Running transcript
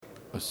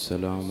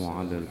والسلام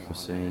على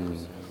الحسين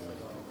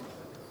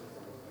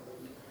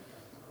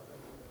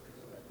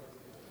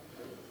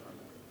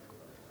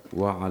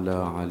وعلى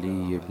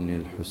علي بن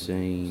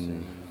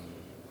الحسين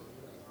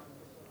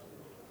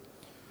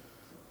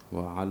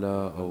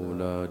وعلى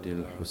أولاد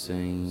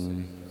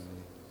الحسين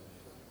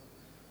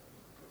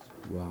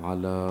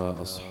وعلى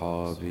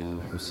أصحاب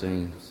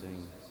الحسين.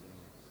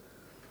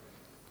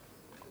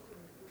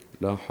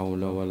 لا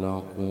حول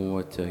ولا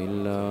قوة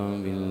إلا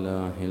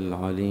بالله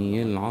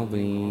العلي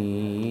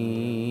العظيم.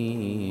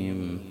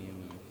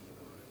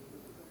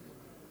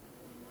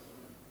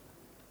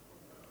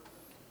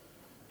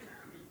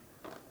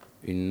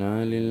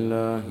 إنا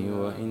لله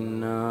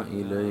وإنا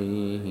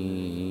إليه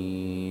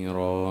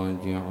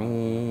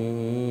راجعون.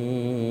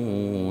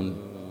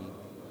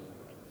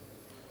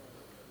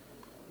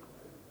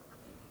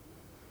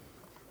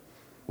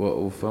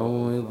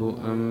 وأفوض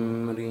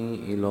أمري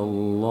إلى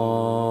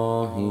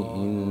الله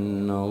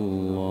إن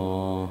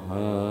الله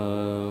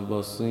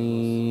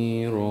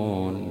بصير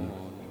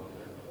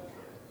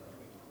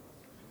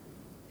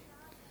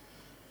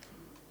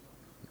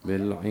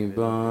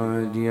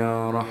بالعباد.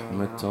 يا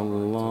رحمة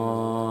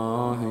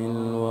الله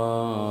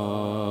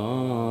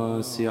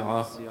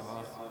الواسعة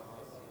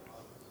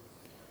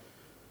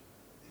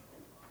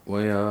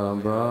ويا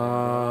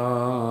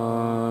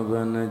باب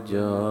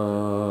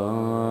نجاة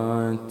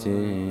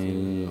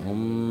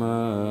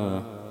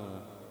الأمة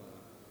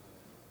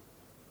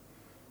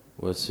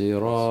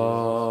وسراج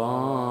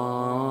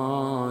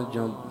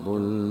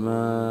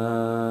الظلمة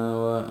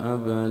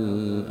وأبا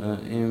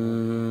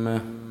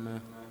الأئمة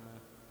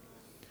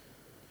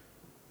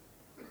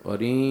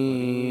قريب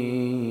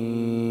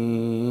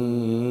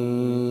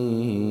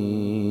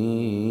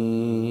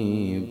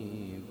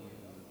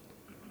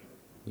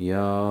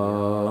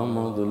يا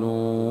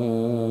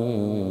مظلوم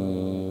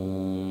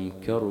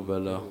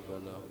كربلاء.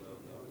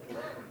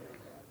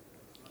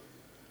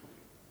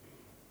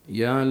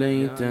 يا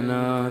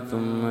ليتنا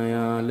ثم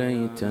يا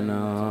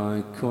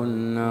ليتنا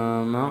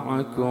كنا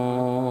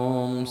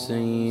معكم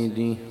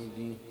سيدي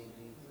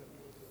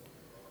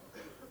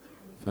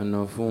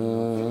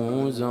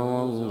فنفوز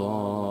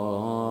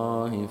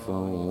والله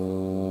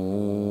فوزا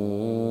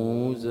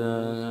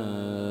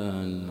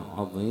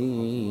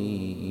عظيما.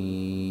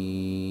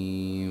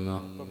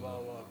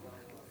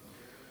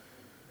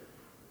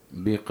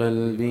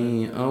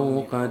 بقلبي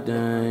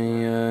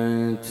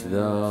أوقدت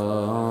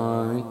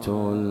ذات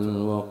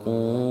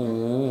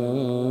الوقود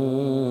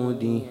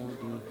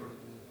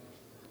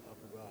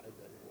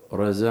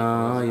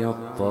رزايا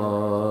الطاف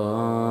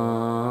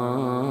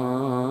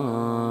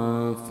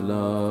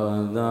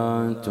لا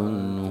ذات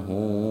النهود.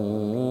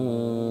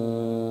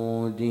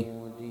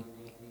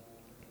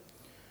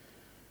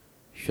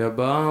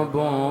 شباب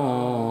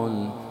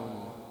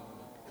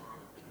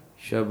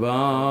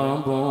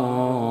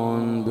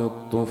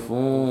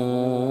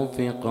بالطفوف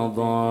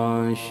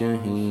قضى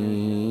شهيدا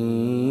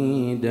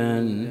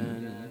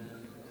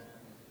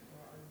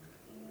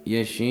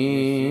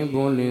يشيب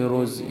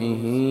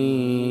لرزئه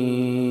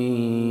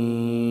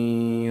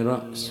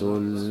رأس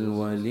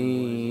الوليد.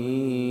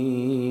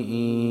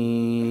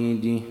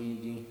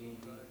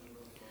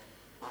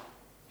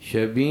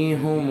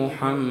 شبيه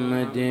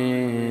محمد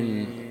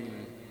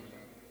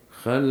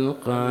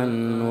خلقا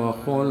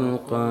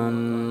وخلقا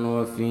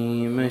وفي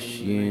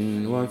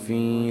مشي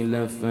وفي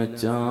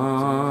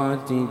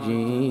لفتات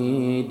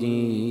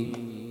جيدي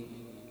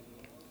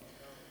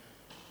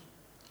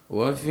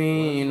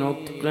وفي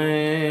نطق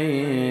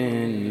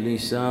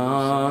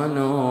لسان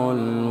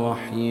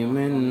الوحي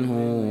منه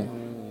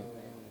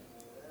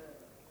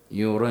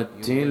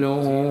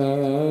يرتله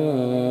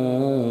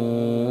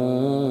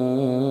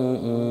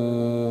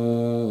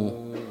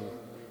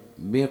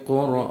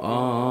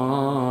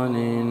بقرآن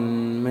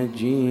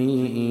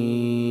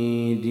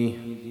مجيد.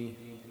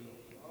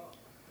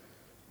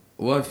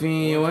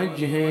 وفي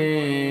وجه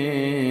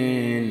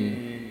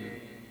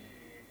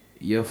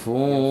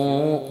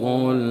يفوق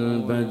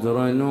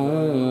البدر نورا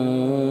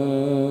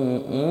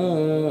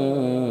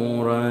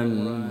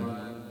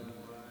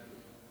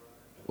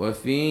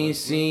وفي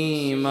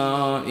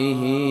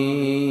سيمائه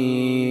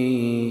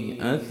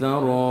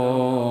أثر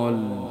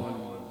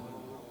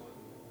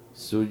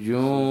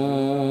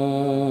السجود.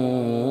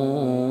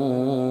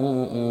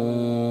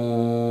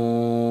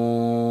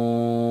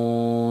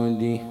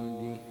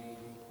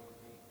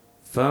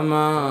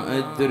 فما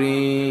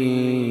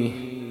أدري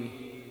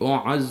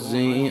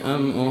أعزي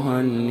أم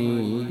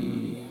أهني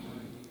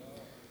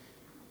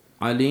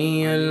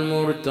علي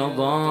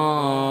المرتضى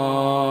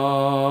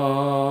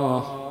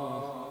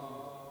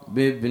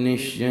بابن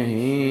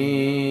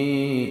الشهيد.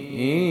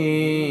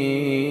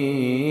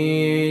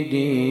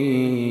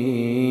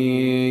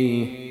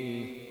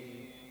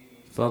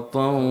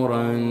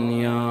 فطورا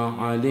يا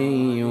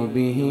علي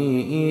به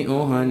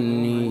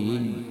أهني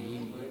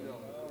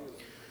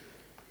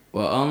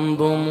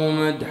وأنظم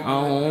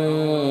مدحه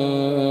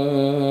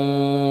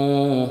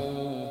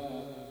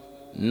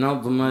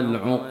نظم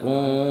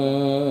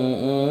العقود.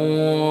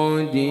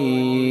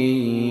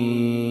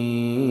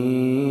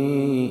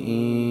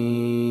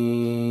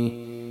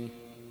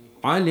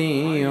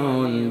 علي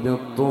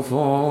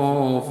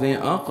بالطفوف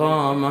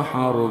أقام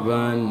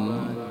حربا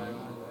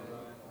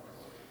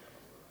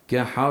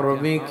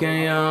كحربك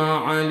يا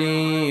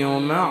علي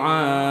مع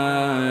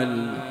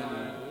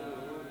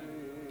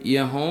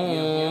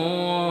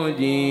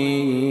اليهودي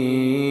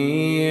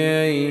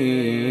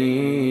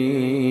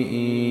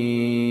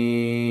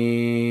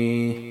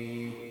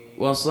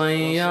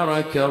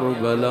وصير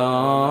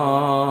كربلاء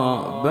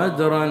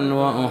بدرا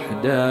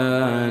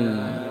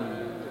وأحدا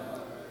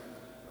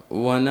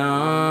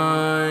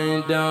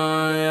ونادى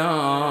يا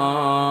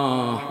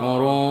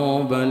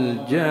حروب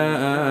الجاد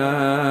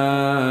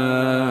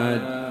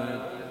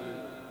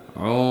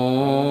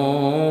عودي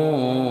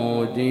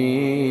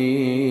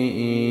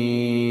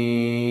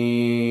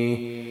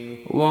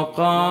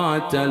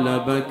وقاتل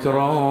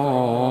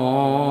بكرهم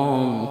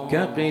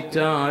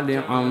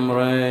كقتال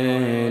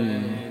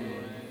عمرين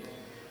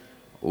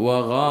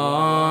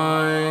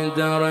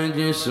وغادر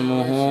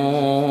جسمه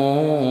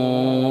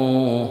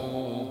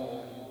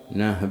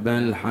نهب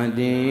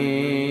الحديد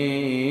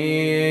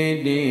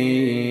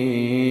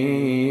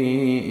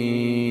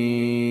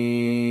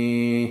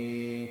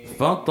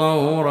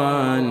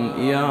فطورا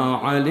يا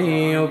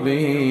علي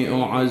به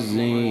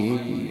أعزي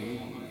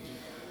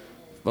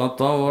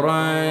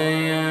فطورا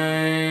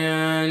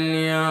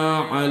يا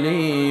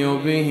علي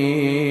به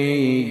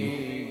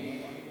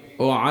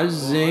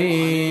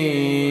أعزي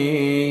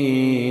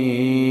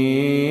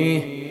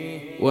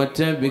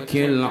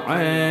وتبكي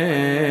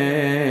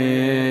العين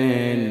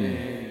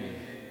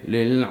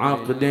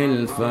للعقد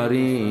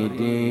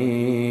الفريد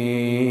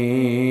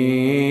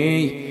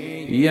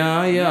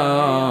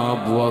يا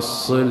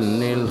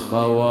بوصلني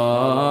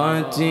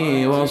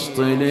الخواتي وسط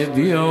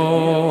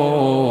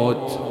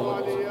البيوت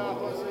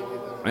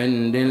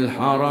عند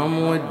الحرم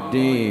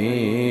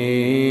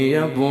ودي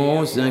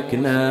يبو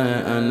سكنة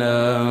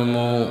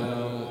أنام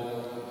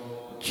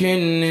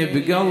كن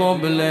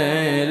بقلب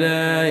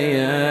ليلة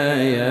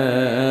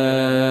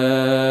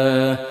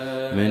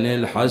من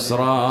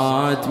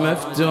الحسرات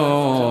مفتوت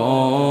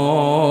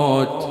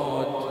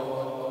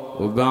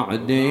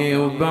وبعدي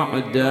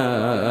وبعدك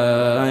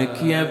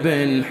يا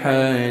بن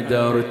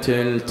حيدر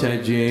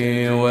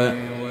تلتجي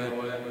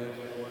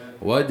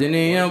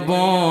ودني يا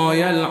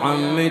بويا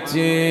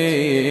العمتي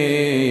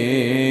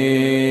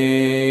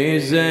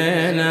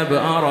زينب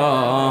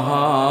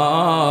أراها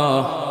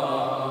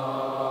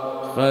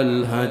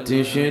خلها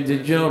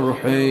تشد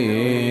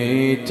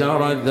جرحي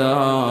ترى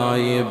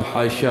ذايب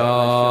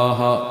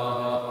حشاها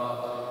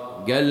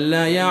قال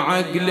له يا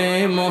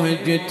عقلي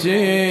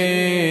مهجتي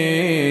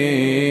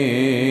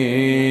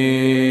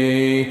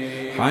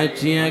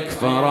حكيك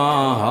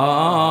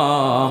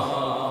فراها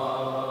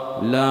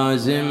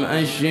لازم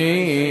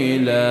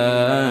أشيلك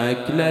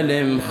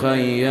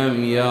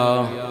للمخيم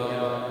يا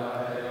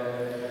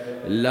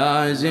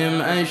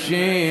لازم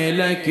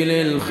أشيلك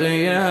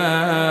للخيام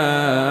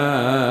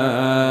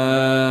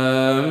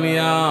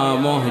يا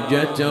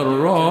مهجة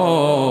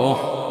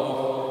الروح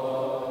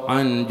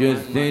عن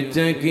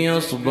جثتك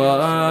يصبى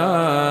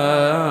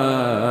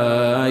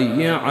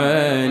يا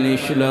عيني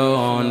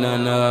شلون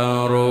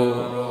نارو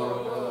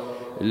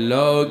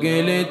لو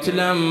قلت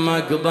لما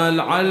اقضل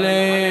علي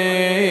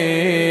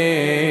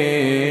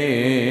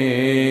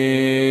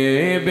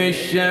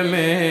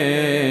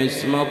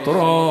بالشمس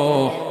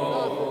مطروح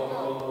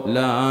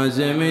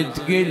لازم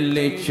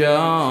تقلي كان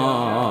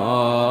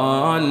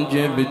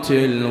جبت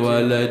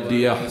الولد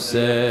يا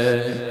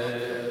حسين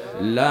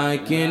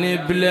لكن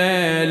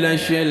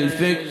بليلة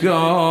الفكار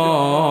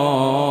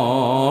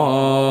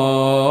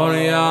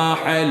يا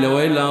حلو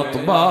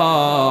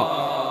الأطباع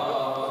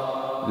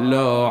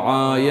لو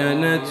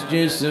عاينت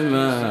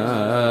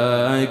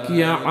جسمك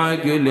يا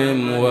عقل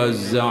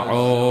موزع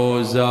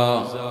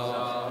وزا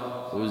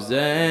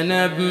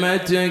وزينب ما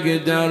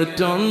تقدر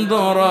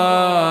تنظرك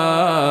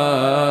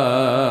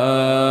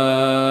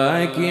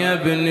يا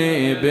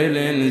ابني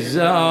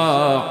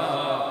بالانزاع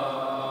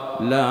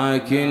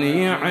لكن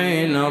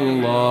يعين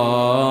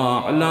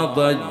الله على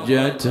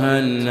ضجتها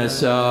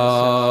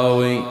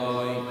النساوي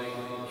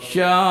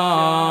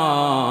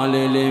شال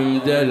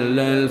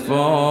المدلل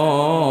فوق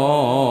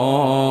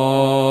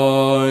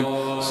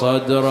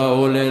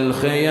صدره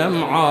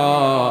للخيم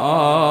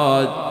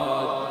عاد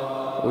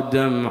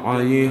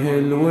ودمعه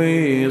يهل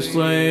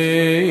ويصيح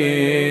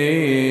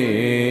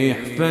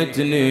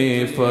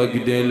فتني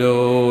فقد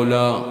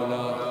الأولى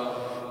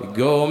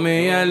قومي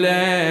يا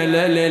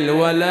ليلة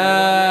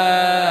للولد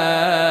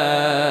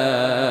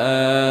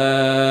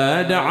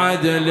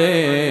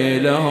عدلي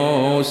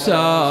له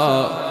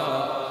ساق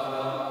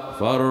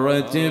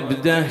فرت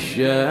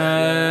بدهشة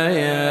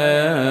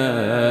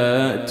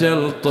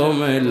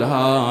تلطم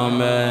الهام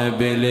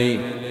بلي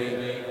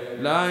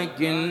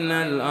لكن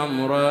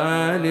الأمر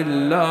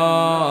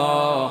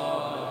لله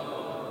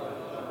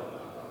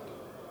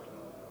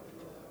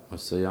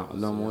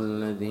وسيعلم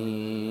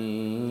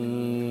الذين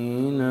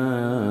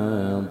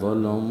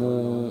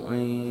ظلموا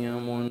أي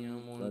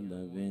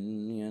منقلب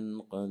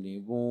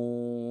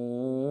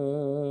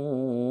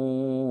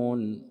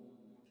ينقلبون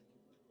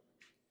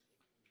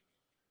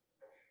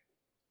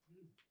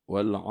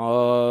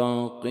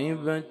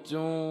والعاقبة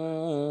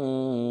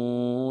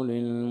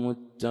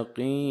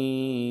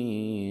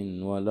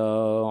للمتقين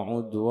ولا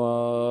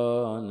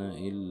عدوان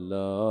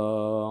إلا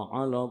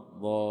على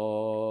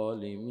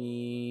الظالمين.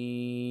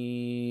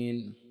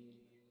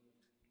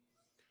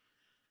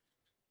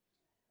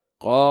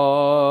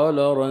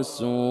 قال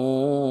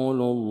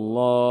رسول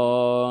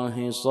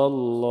الله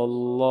صلى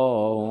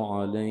الله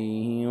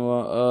عليه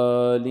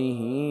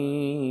وآله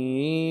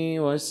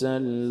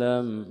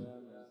وسلم: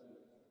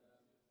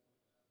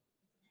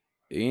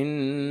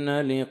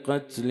 إن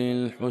لقتل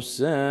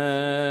الحسين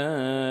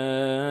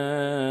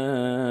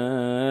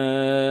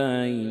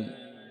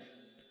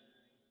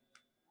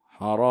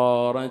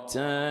حرارة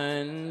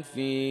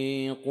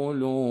في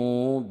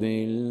قلوب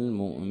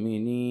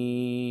المؤمنين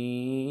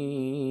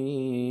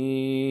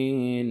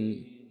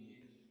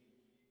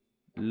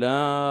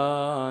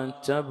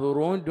لا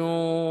تبردوا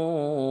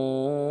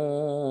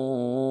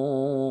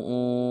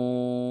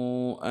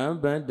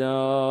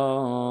أبدا.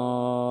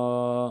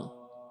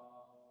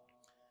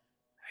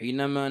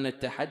 حينما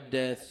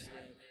نتحدث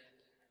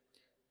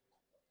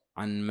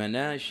عن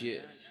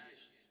مناشئ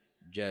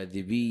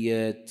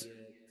جاذبية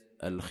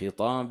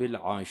الخطاب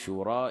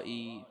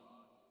العاشورائي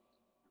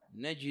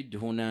نجد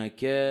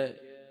هناك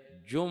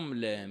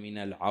جملة من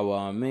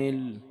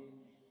العوامل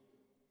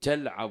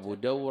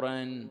تلعب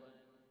دورا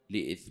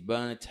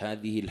لإثبات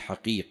هذه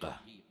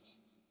الحقيقة.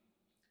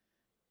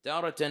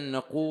 تارة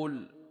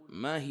نقول: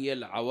 ما هي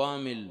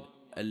العوامل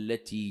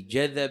التي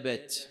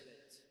جذبت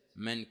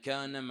من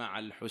كان مع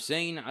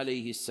الحسين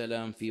عليه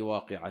السلام في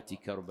واقعة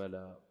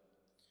كربلاء؟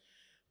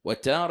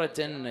 وتارة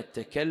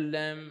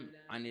نتكلم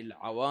عن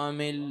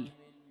العوامل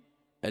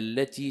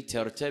التي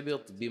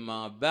ترتبط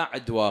بما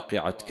بعد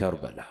واقعة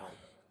كربلاء.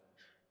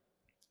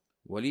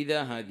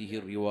 ولذا هذه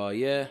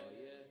الرواية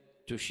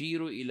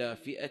تشير إلى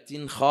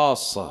فئة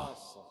خاصة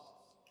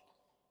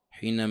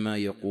حينما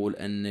يقول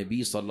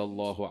النبي صلى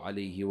الله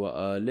عليه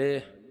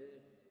وآله: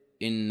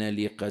 إن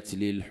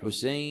لقتل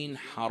الحسين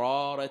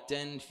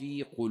حرارة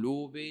في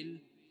قلوب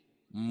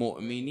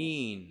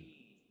المؤمنين،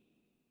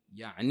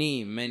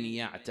 يعني من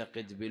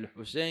يعتقد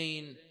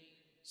بالحسين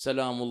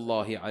سلام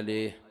الله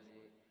عليه،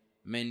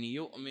 من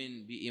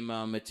يؤمن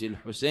بإمامة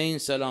الحسين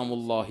سلام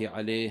الله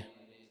عليه.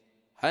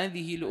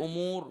 هذه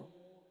الأمور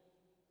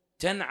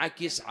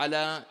تنعكس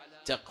على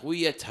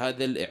تقوية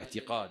هذا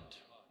الاعتقاد.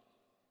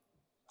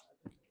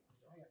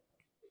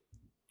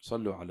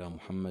 صلوا على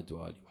محمد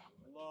وآل محمد.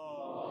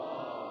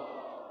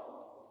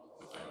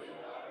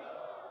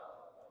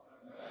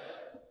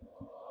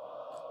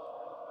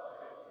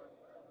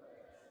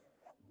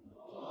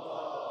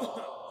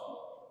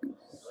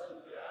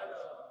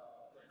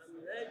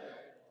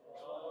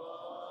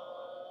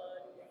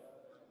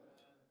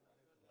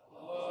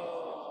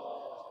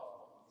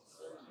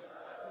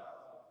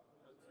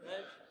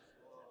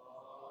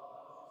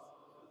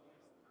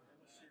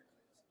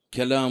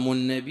 كلام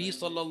النبي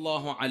صلى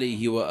الله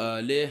عليه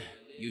وآله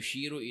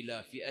يشير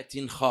إلى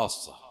فئة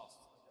خاصة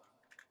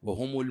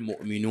وهم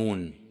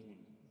المؤمنون،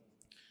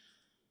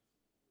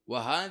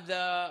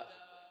 وهذا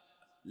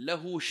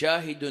له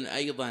شاهد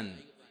أيضا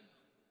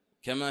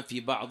كما في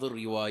بعض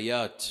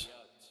الروايات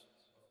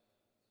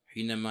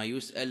حينما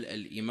يسأل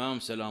الإمام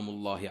سلام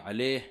الله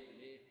عليه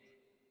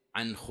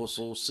عن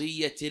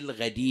خصوصية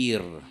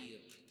الغدير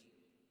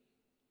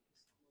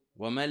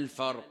وما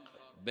الفرق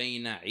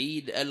بين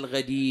عيد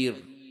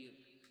الغدير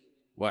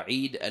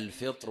وعيد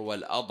الفطر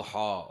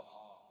والأضحى،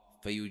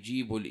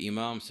 فيجيب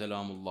الإمام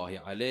سلام الله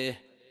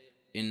عليه: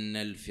 إن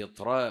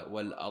الفطر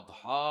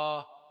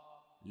والأضحى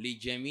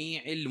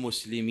لجميع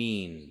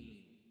المسلمين،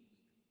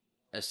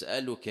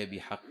 أسألك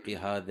بحق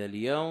هذا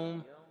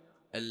اليوم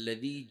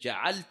الذي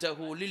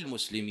جعلته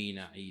للمسلمين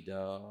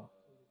عيدا.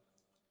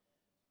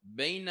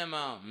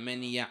 بينما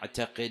من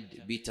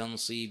يعتقد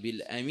بتنصيب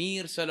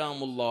الأمير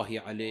سلام الله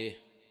عليه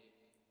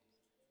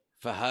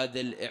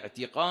فهذا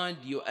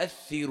الاعتقاد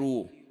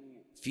يؤثر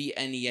في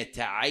أن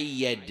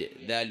يتعيد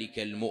ذلك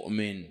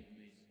المؤمن.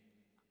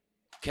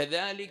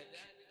 كذلك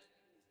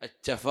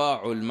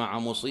التفاعل مع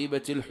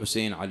مصيبة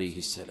الحسين عليه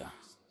السلام.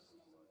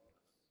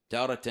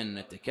 تارة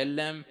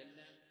نتكلم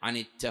عن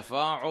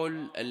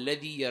التفاعل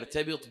الذي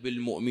يرتبط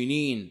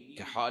بالمؤمنين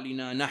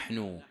كحالنا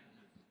نحن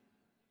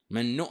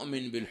من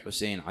نؤمن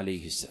بالحسين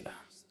عليه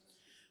السلام،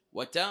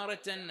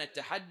 وتارة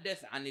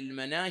نتحدث عن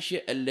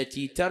المناشئ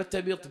التي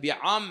ترتبط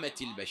بعامة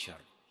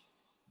البشر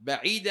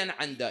بعيدا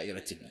عن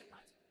دائرة الإيمان.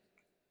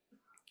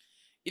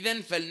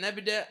 إذن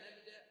فلنبدأ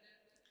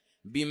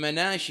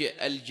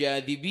بمناشئ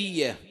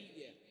الجاذبية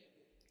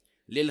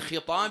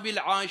للخطاب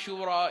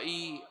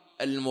العاشورائي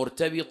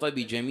المرتبطة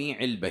بجميع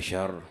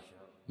البشر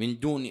من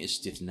دون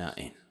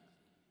استثناء.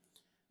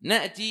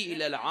 نأتي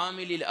إلى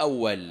العامل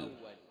الأول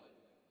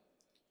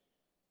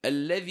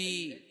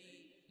الذي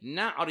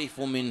نعرف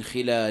من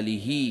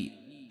خلاله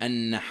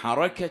أن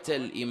حركة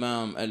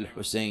الإمام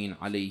الحسين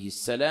عليه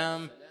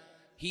السلام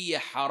هي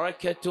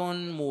حركة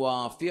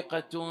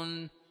موافقة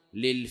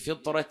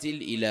للفطرة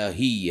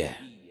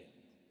الإلهية.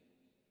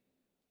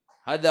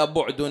 هذا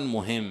بعد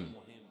مهم.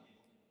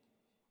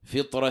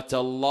 فطرة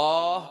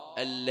الله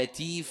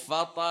التي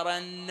فطر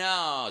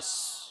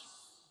الناس.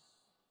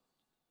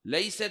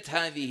 ليست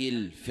هذه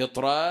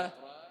الفطرة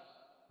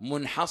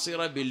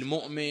منحصرة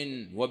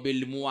بالمؤمن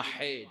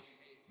وبالموحد،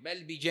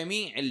 بل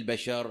بجميع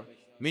البشر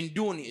من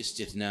دون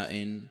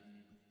استثناء.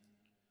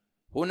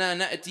 هنا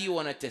نأتي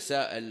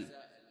ونتساءل: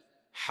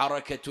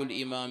 حركة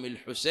الإمام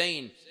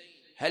الحسين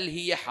هل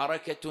هي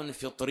حركة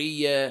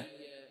فطرية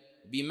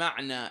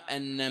بمعنى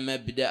أن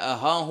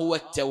مبدأها هو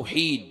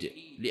التوحيد؟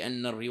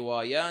 لأن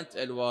الروايات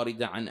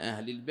الواردة عن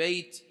أهل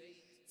البيت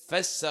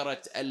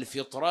فسرت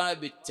الفطرة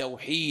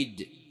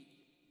بالتوحيد،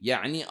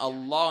 يعني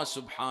الله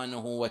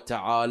سبحانه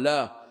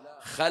وتعالى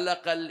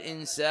خلق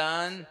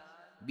الإنسان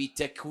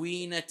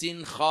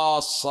بتكوينة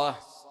خاصة،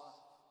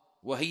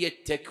 وهي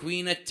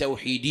التكوينة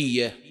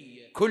التوحيدية.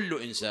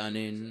 كل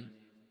إنسان.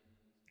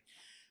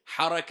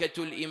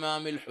 حركة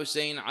الإمام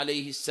الحسين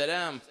عليه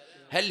السلام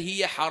هل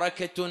هي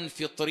حركة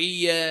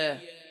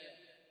فطرية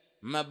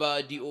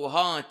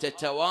مبادئها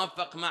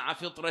تتوافق مع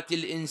فطرة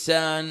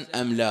الإنسان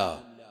أم لا؟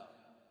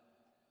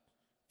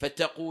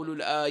 فتقول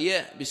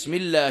الآية: بسم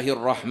الله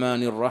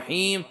الرحمن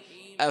الرحيم: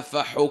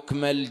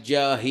 أفحكم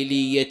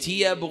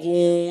الجاهلية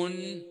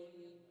يبغون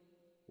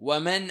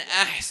ومن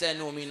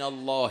أحسن من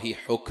الله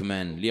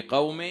حكما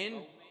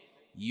لقوم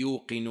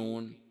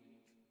يوقنون.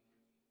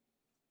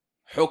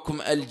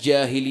 حكم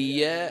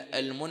الجاهلية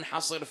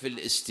المنحصر في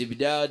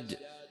الاستبداد،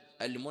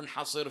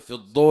 المنحصر في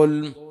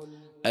الظلم،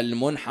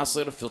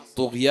 المنحصر في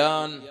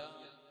الطغيان.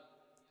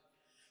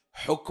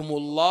 حكم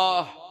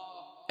الله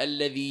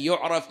الذي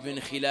يعرف من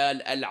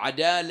خلال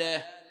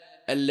العدالة،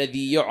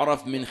 الذي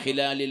يعرف من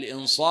خلال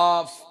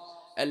الإنصاف،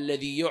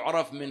 الذي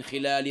يعرف من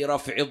خلال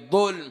رفع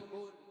الظلم.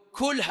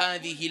 كل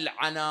هذه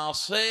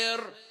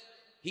العناصر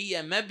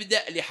هي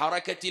مبدأ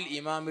لحركة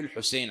الإمام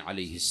الحسين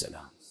عليه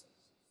السلام.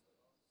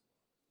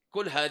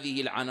 كل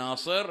هذه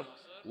العناصر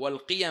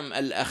والقيم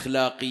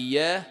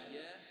الأخلاقية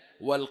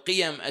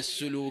والقيم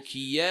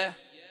السلوكية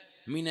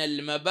من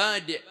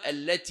المبادئ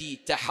التي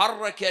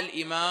تحرك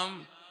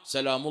الإمام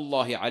سلام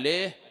الله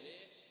عليه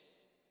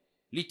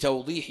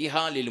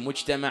لتوضيحها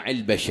للمجتمع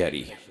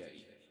البشري.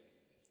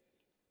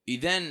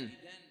 إذن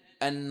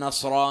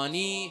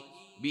النصراني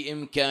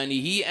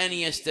بإمكانه أن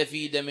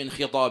يستفيد من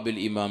خطاب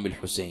الإمام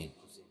الحسين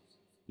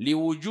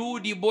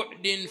لوجود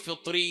بعد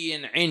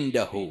فطري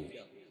عنده،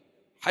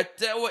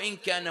 حتى وإن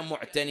كان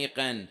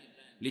معتنقا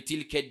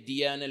لتلك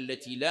الديانة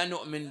التي لا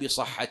نؤمن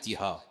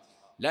بصحتها،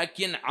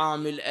 لكن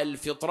عامل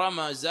الفطرة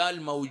ما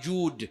زال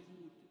موجود،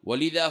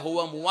 ولذا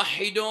هو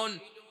موحد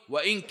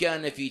وإن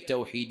كان في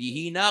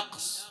توحيده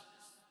نقص.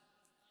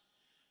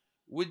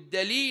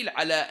 والدليل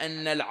على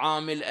أن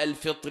العامل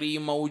الفطري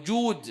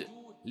موجود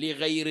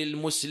لغير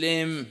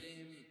المسلم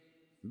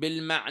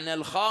بالمعنى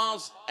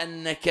الخاص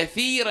أن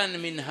كثيرا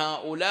من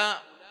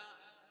هؤلاء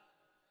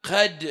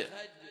قد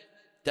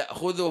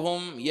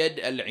تأخذهم يد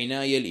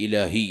العناية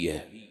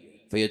الإلهية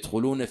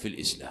فيدخلون في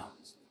الإسلام.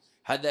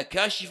 هذا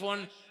كاشف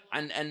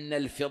عن أن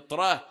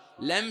الفطرة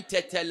لم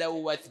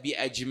تتلوث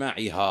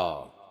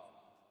بأجمعها.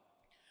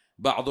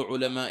 بعض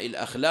علماء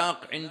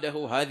الأخلاق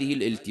عنده هذه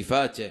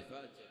الالتفاتة،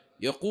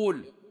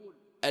 يقول: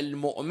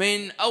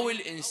 المؤمن أو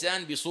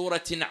الإنسان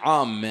بصورة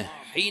عامة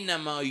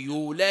حينما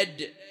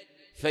يولد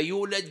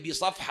فيولد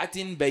بصفحة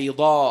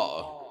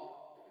بيضاء،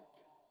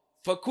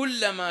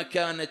 فكلما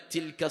كانت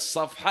تلك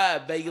الصفحة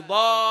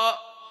بيضاء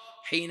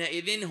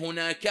حينئذ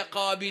هناك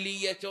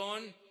قابلية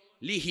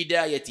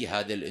لهداية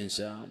هذا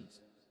الإنسان.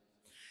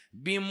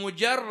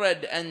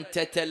 بمجرد أن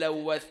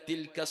تتلوث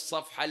تلك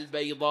الصفحة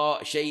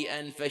البيضاء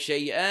شيئا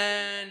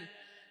فشيئا،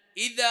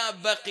 إذا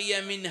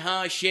بقي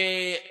منها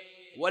شيء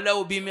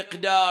ولو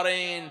بمقدار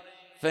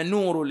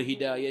فنور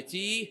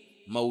الهداية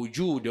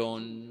موجود.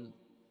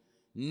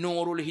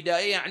 نور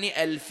الهداية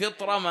يعني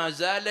الفطرة ما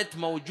زالت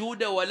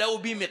موجودة ولو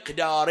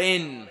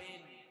بمقدار.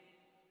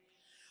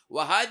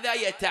 وهذا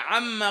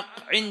يتعمق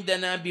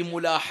عندنا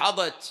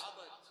بملاحظة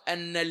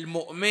أن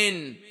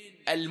المؤمن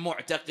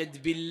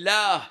المعتقد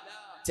بالله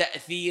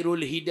تأثير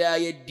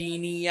الهداية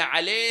الدينية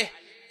عليه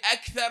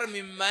أكثر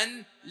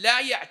ممن لا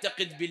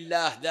يعتقد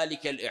بالله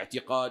ذلك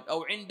الاعتقاد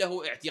أو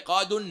عنده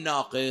اعتقاد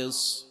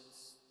ناقص.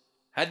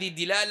 هذه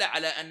دلالة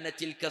على أن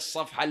تلك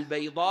الصفحة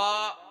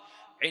البيضاء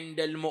عند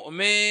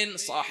المؤمن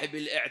صاحب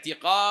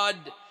الاعتقاد،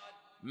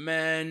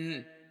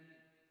 من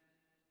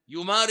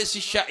يمارس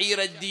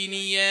الشعيرة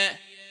الدينية،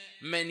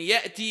 من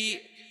يأتي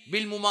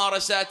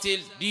بالممارسات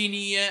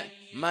الدينية،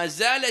 ما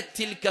زالت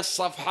تلك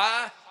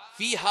الصفحة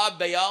فيها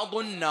بياض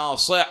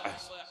ناصع.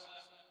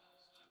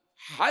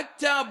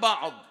 حتى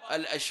بعض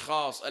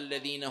الأشخاص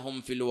الذين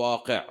هم في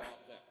الواقع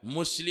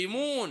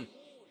مسلمون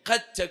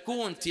قد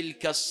تكون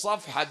تلك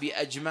الصفحة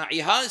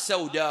بأجمعها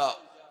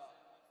سوداء،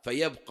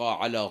 فيبقى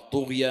على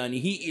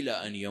طغيانه إلى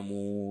أن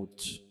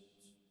يموت.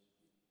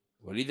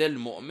 ولذا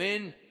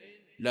المؤمن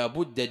لا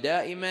بد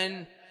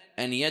دائما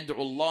أن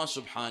يدعو الله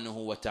سبحانه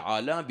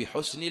وتعالى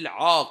بحسن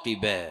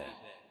العاقبة،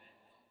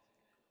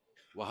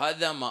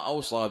 وهذا ما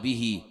أوصى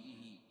به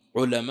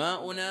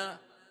علماؤنا،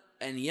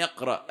 أن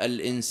يقرأ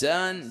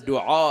الإنسان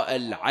دعاء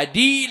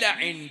العديل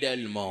عند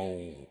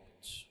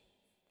الموت: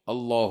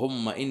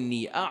 اللهم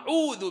إني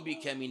أعوذ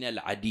بك من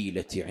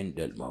العديلة عند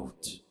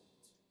الموت،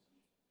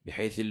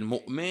 بحيث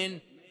المؤمن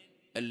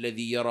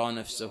الذي يرى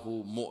نفسه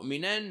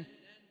مؤمنا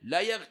لا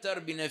يغتر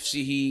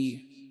بنفسه،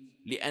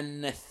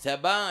 لأن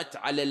الثبات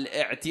على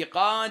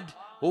الاعتقاد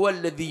هو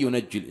الذي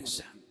ينجي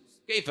الإنسان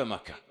كيفما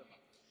كان.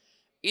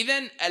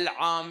 إذن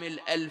العامل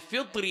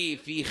الفطري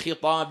في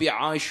خطاب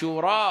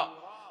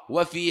عاشوراء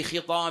وفي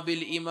خطاب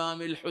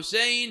الإمام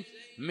الحسين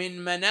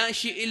من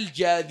مناشئ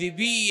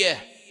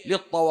الجاذبية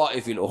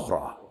للطوائف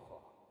الأخرى.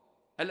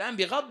 الآن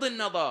بغض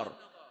النظر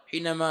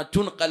حينما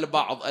تنقل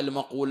بعض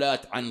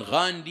المقولات عن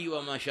غاندي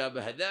وما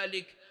شابه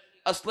ذلك،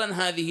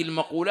 أصلا هذه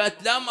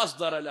المقولات لا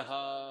مصدر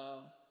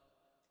لها.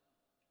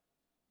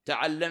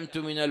 تعلمت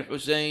من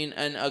الحسين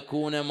أن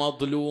أكون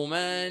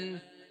مظلوما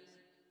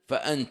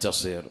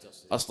فأنتصر،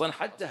 أصلا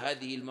حتى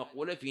هذه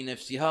المقولة في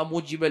نفسها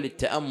موجبة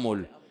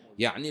للتأمل.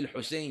 يعني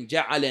الحسين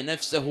جعل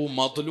نفسه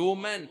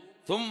مظلوما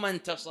ثم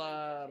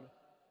انتصر،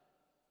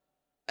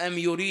 أم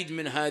يريد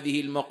من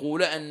هذه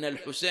المقولة أن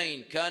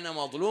الحسين كان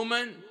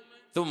مظلوما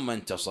ثم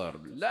انتصر؟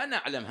 لا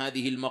نعلم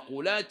هذه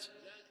المقولات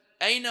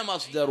أين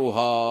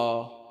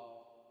مصدرها،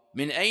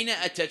 من أين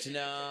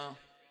أتتنا.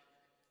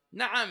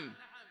 نعم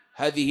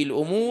هذه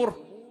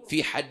الأمور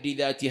في حد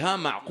ذاتها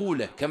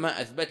معقولة،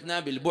 كما أثبتنا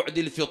بالبعد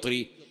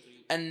الفطري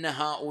أن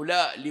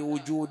هؤلاء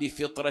لوجود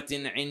فطرة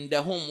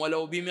عندهم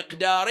ولو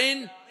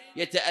بمقدار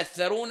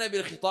يتأثرون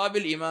بالخطاب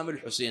الإمام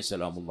الحسين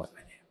سلام الله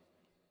عليه.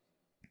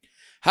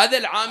 هذا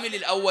العامل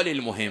الأول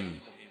المهم.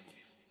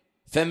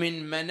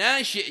 فمن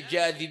مناشئ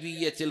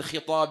جاذبية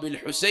الخطاب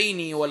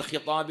الحسيني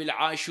والخطاب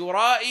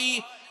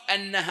العاشورائي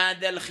أن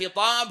هذا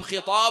الخطاب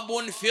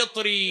خطاب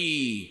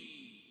فطري،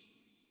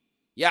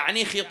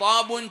 يعني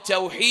خطاب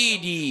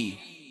توحيدي.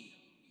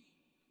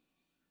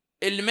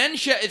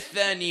 المنشأ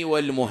الثاني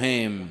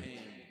والمهم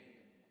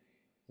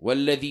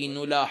والذي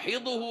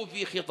نلاحظه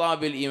في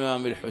خطاب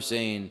الإمام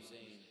الحسين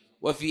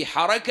وفي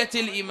حركة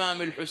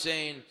الإمام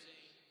الحسين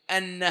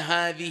أن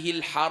هذه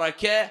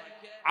الحركة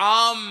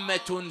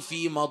عامة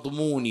في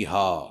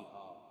مضمونها،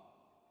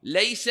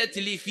 ليست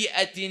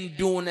لفئة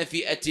دون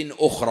فئة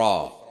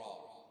أخرى.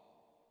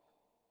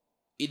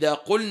 إذا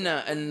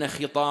قلنا أن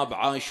خطاب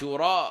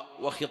عاشوراء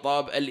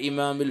وخطاب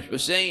الإمام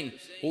الحسين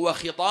هو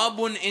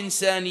خطاب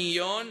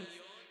إنساني،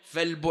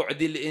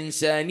 فالبعد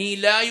الإنساني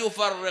لا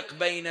يفرق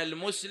بين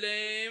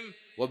المسلم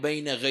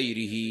وبين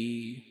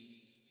غيره.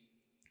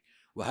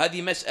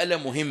 وهذه مسألة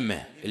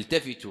مهمة،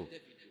 التفتوا.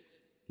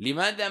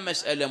 لماذا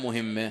مسألة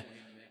مهمة؟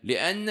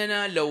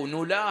 لأننا لو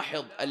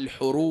نلاحظ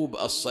الحروب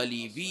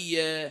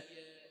الصليبية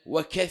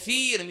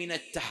وكثير من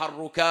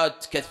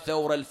التحركات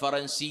كالثورة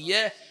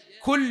الفرنسية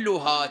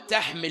كلها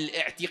تحمل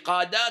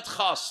اعتقادات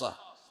خاصة،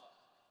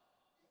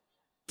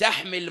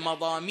 تحمل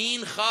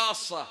مضامين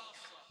خاصة،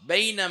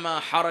 بينما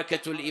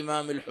حركة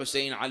الإمام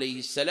الحسين عليه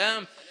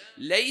السلام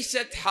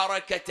ليست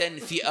حركة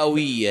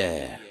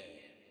فئوية،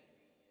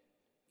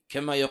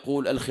 كما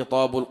يقول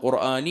الخطاب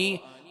القرآني: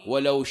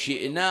 ولو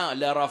شئنا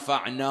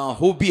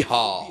لرفعناه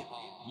بها.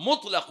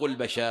 مطلق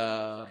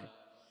البشر.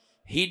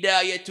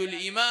 هداية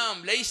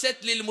الإمام ليست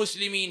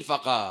للمسلمين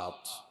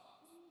فقط،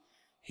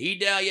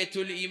 هداية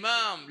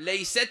الإمام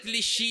ليست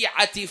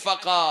للشيعة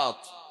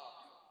فقط،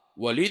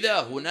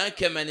 ولذا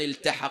هناك من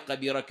التحق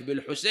بركب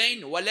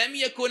الحسين ولم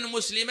يكن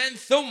مسلما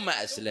ثم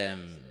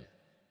أسلم.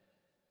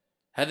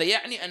 هذا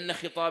يعني أن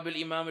خطاب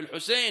الإمام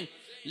الحسين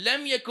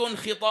لم يكن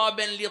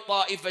خطابا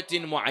لطائفة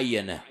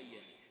معينة،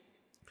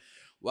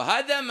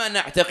 وهذا ما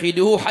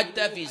نعتقده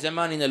حتى في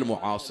زماننا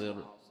المعاصر.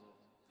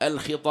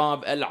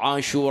 الخطاب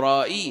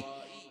العاشورائي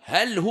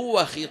هل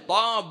هو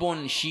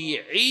خطاب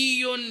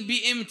شيعي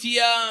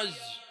بامتياز،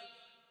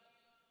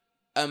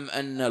 أم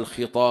أن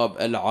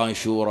الخطاب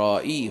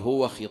العاشورائي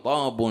هو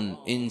خطاب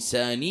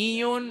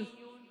إنساني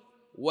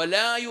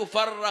ولا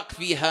يفرق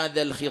في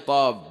هذا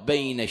الخطاب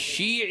بين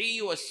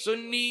الشيعي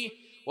والسني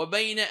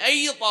وبين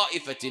أي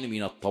طائفة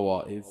من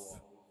الطوائف؟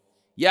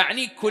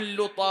 يعني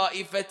كل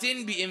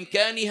طائفة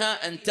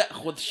بإمكانها أن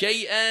تأخذ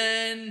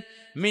شيئا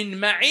من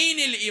معين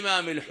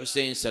الإمام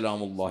الحسين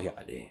سلام الله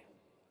عليه.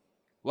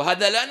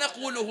 وهذا لا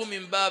نقوله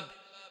من باب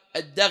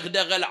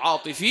الدغدغة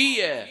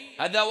العاطفية،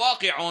 هذا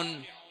واقع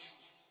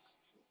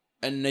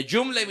أن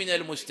جملة من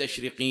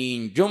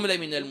المستشرقين، جملة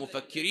من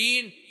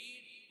المفكرين،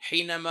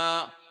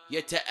 حينما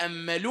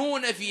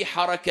يتأملون في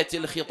حركة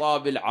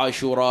الخطاب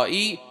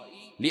العاشورائي،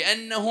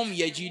 لأنهم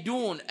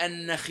يجدون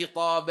أن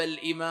خطاب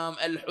الإمام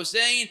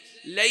الحسين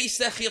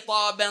ليس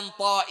خطابا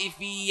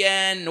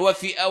طائفيا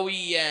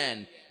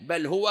وفئويا،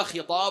 بل هو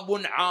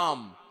خطاب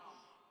عام.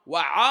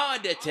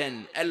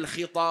 وعادة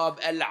الخطاب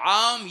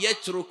العام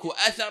يترك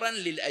أثرا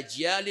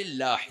للأجيال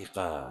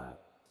اللاحقة،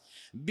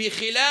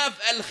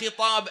 بخلاف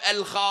الخطاب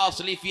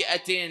الخاص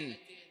لفئة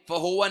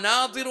فهو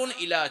ناظر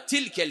إلى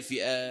تلك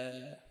الفئة.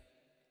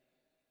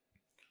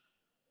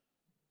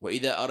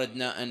 وإذا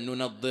أردنا أن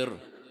ننظر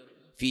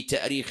في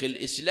تاريخ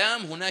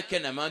الإسلام هناك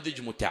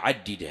نماذج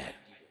متعددة،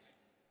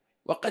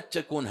 وقد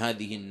تكون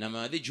هذه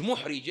النماذج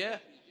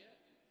محرجة.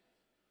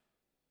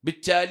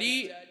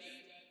 بالتالي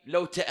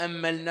لو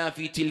تأملنا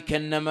في تلك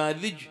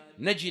النماذج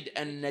نجد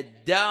أن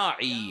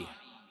الداعي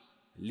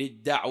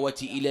للدعوة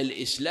إلى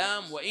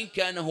الإسلام، وإن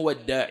كان هو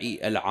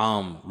الداعي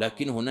العام،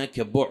 لكن هناك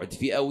بعد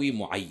فئوي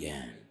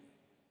معين.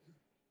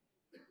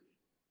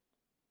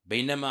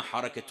 بينما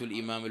حركة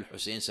الإمام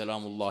الحسين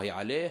سلام الله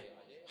عليه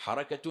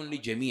حركة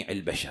لجميع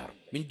البشر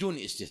من دون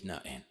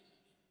استثناء،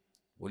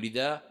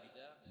 ولذا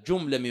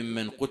جملة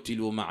ممن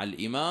قتلوا مع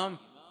الإمام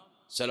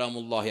سلام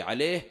الله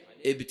عليه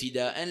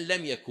ابتداء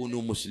لم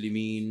يكونوا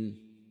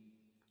مسلمين،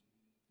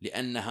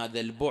 لأن هذا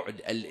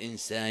البعد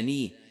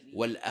الإنساني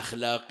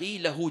والأخلاقي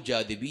له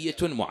جاذبية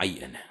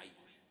معينة.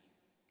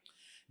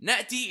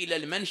 نأتي إلى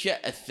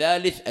المنشأ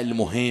الثالث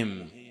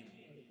المهم،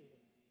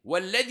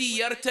 والذي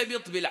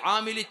يرتبط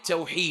بالعامل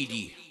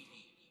التوحيدي.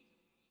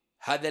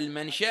 هذا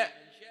المنشأ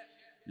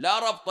لا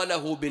ربط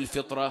له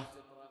بالفطرة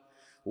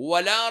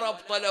ولا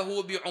ربط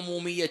له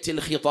بعمومية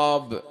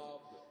الخطاب،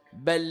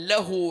 بل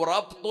له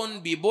ربط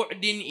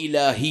ببعد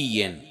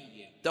إلهي.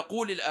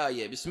 تقول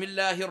الآية: بسم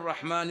الله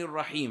الرحمن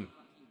الرحيم: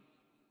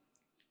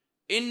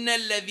 إن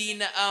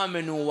الذين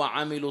آمنوا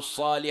وعملوا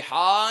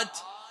الصالحات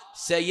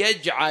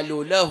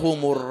سيجعل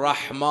لهم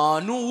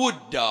الرحمن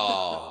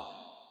ودا.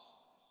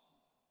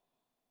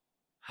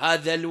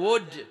 هذا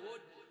الود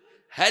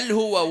هل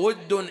هو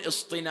ود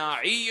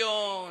اصطناعي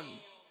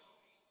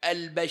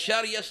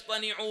البشر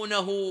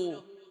يصطنعونه،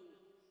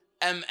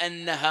 أم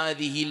أن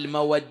هذه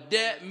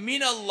المودة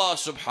من الله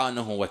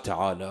سبحانه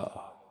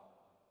وتعالى؟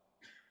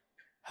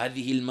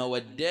 هذه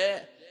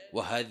المودة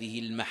وهذه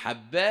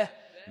المحبة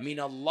من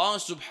الله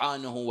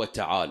سبحانه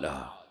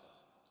وتعالى،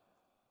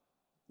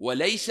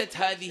 وليست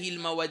هذه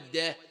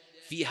المودة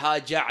فيها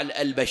جعل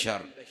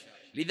البشر.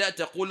 لذا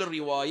تقول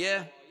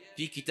الرواية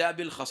في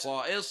كتاب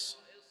الخصائص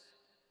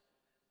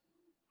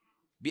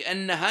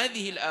بأن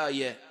هذه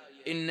الآية: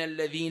 إن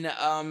الذين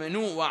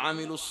آمنوا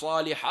وعملوا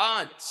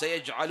الصالحات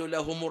سيجعل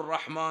لهم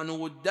الرحمن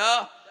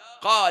ودا،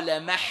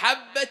 قال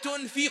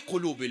محبة في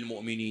قلوب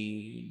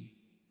المؤمنين.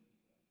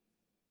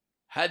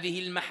 هذه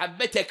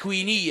المحبة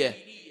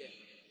تكوينية،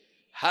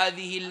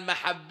 هذه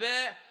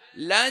المحبة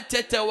لا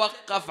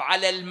تتوقف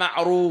على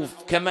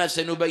المعروف كما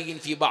سنبين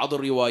في بعض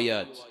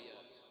الروايات.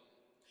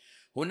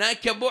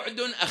 هناك بعد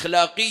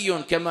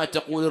أخلاقي كما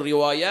تقول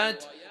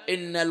الروايات: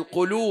 إن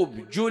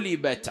القلوب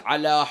جلبت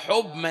على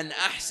حب من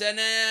أحسن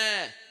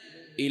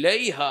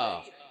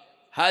إليها.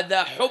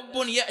 هذا حب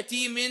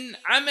يأتي من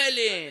عمل،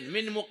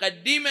 من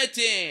مقدمة،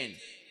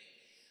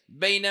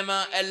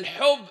 بينما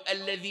الحب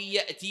الذي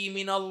يأتي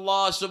من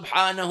الله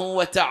سبحانه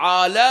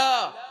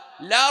وتعالى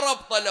لا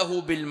ربط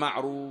له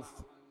بالمعروف،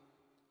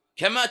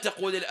 كما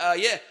تقول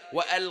الآية: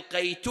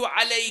 وألقيت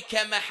عليك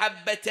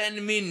محبة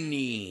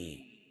مني.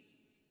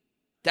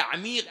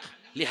 تعميق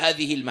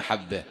لهذه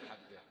المحبة.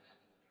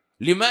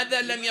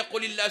 لماذا لم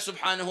يقل الله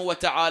سبحانه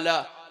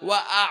وتعالى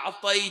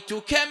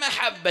وأعطيتك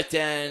محبة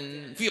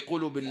في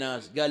قلوب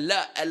الناس؟ قال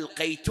لا،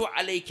 ألقيت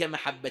عليك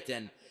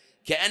محبة،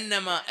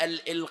 كأنما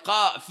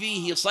الإلقاء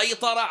فيه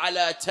سيطرة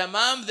على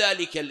تمام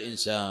ذلك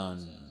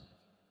الإنسان.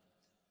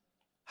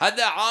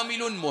 هذا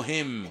عامل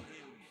مهم،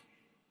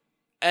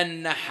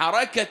 أن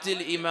حركة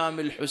الإمام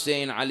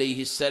الحسين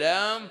عليه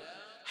السلام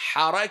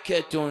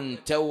حركة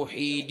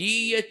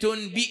توحيدية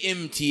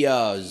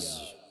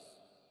بامتياز.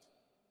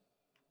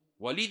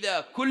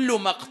 ولذا كل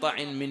مقطع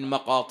من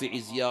مقاطع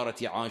زيارة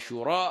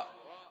عاشوراء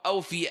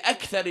أو في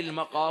أكثر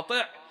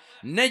المقاطع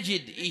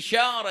نجد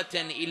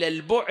إشارة إلى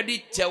البعد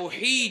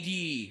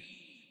التوحيدي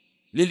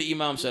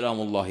للإمام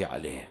سلام الله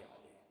عليه.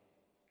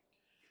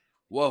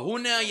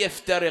 وهنا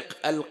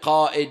يفترق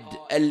القائد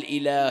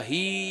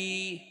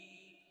الإلهي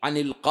عن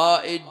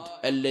القائد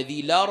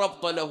الذي لا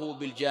ربط له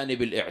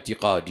بالجانب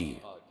الاعتقادي.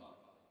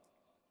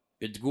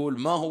 تقول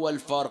ما هو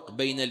الفرق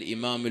بين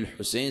الإمام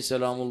الحسين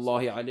سلام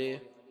الله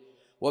عليه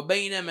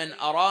وبين من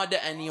أراد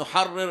أن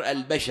يحرر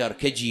البشر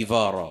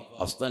كجيفارا؟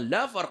 أصلا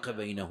لا فرق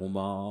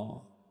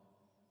بينهما.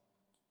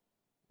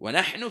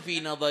 ونحن في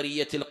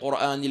نظرية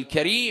القرآن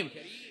الكريم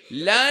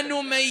لا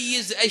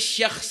نميز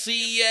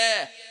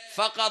الشخصية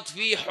فقط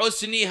في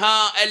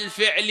حسنها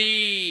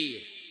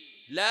الفعلي،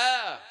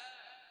 لا.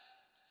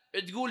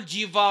 تقول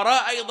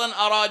جيفارا أيضا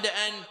أراد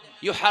أن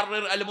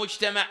يحرر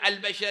المجتمع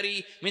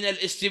البشري من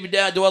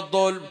الاستبداد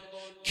والظلم،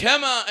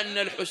 كما أن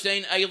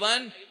الحسين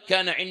أيضا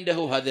كان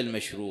عنده هذا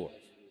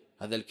المشروع.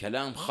 هذا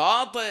الكلام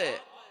خاطئ.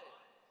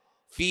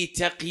 في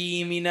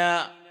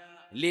تقييمنا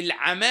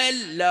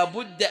للعمل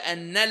لابد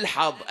أن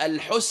نلحظ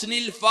الحسن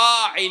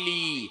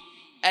الفاعلي،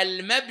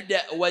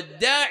 المبدأ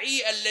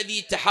والداعي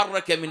الذي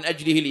تحرك من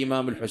أجله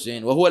الإمام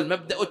الحسين، وهو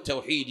المبدأ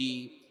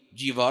التوحيدي.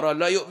 جيفارا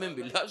لا يؤمن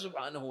بالله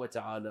سبحانه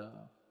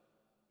وتعالى،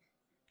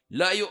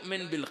 لا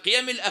يؤمن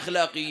بالقيم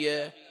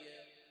الأخلاقية.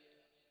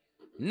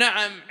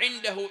 نعم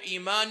عنده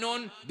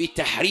إيمان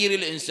بتحرير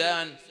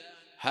الإنسان،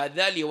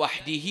 هذا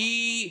لوحده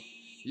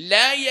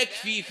لا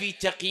يكفي في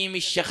تقييم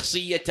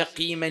الشخصية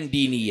تقييما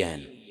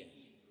دينيا.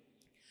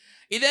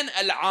 إذن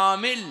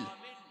العامل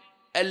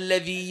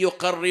الذي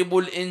يقرب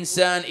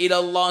الإنسان إلى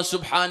الله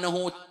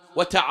سبحانه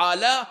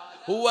وتعالى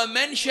هو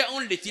منشأ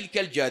لتلك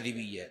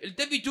الجاذبية.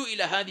 التفتوا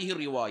إلى هذه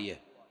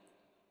الرواية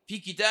في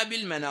كتاب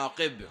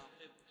المناقب،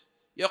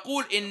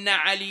 يقول إن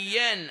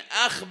عليا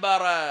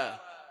أخبر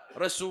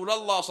رسول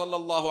الله صلى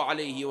الله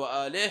عليه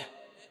وآله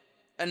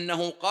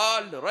أنه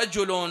قال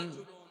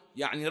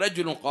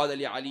رجل قال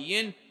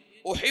لعلي: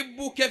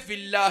 أحبك في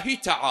الله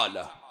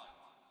تعالى.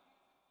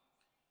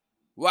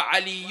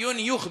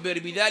 وعلي يخبر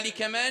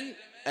بذلك من؟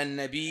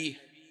 النبي.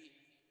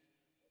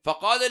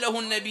 فقال له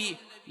النبي: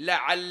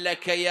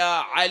 لعلك يا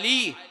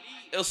علي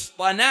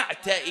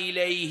اصطنعت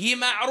إليه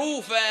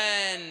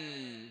معروفا.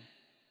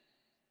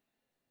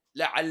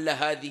 لعل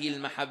هذه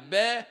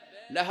المحبة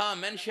لها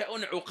منشأ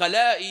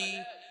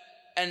عقلائي،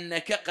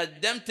 أنك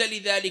قدمت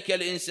لذلك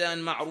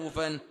الإنسان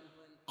معروفا.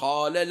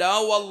 قال: لا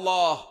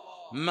والله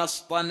ما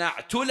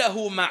اصطنعت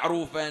له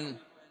معروفا.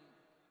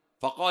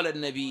 فقال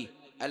النبي: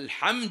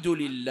 الحمد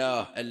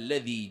لله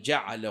الذي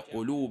جعل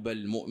قلوب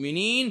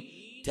المؤمنين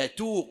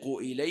تتوق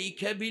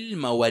إليك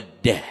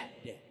بالمودة.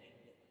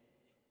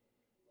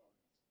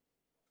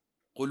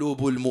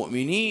 قلوب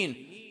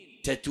المؤمنين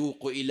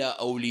تتوق إلى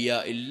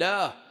أولياء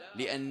الله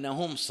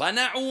لأنهم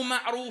صنعوا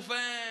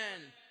معروفا.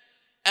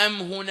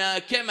 أم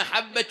هناك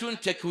محبة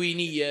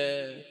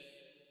تكوينية؟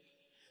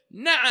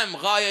 نعم،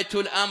 غاية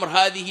الأمر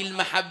هذه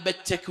المحبة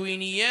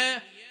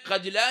التكوينية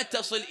قد لا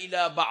تصل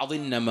إلى بعض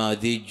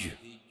النماذج.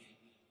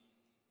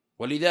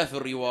 ولذا في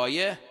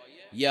الرواية: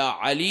 يا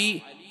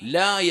علي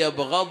لا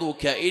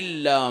يبغضك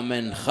إلا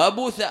من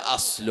خبث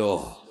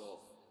أصله.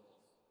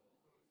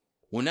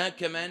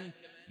 هناك من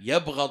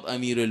يبغض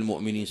أمير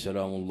المؤمنين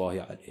سلام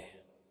الله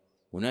عليه،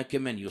 هناك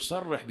من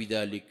يصرح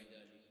بذلك.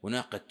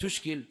 هنا قد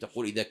تشكل،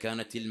 تقول إذا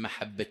كانت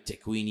المحبة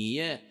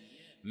التكوينية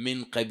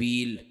من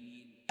قبيل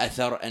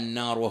أثر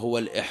النار وهو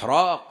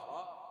الإحراق،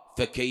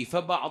 فكيف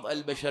بعض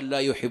البشر لا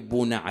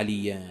يحبون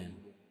عليا؟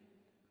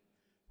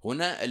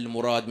 هنا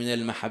المراد من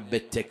المحبة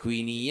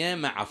التكوينية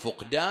مع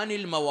فقدان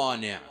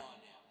الموانع،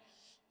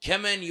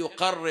 كمن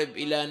يقرب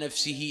إلى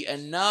نفسه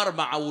النار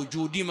مع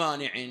وجود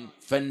مانع،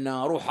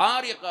 فالنار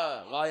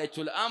حارقة، غاية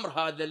الأمر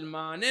هذا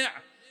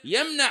المانع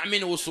يمنع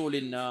من وصول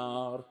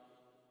النار.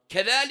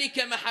 كذلك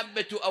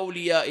محبة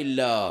أولياء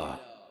الله،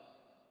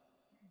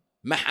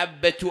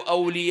 محبة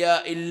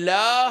أولياء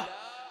الله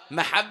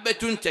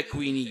محبة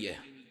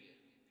تكوينية.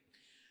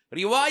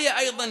 رواية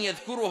أيضا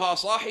يذكرها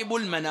صاحب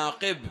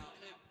المناقب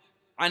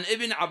عن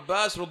ابن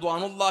عباس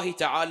رضوان الله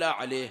تعالى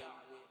عليه،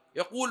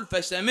 يقول: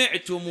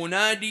 فسمعت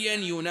مناديا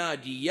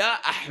ينادي: يا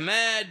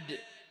أحمد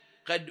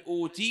قد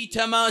أوتيت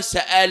ما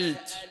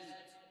سألت.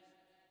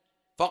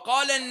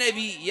 فقال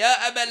النبي: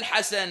 يا أبا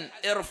الحسن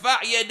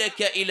ارفع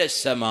يدك إلى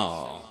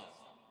السماء.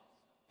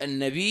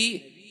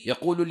 النبي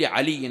يقول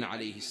لعلي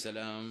عليه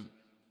السلام: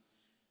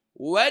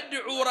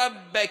 وادع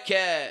ربك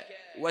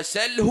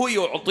وسله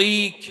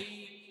يعطيك.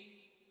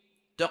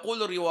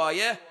 تقول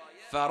الرواية: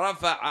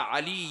 فرفع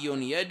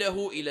علي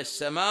يده إلى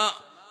السماء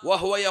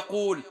وهو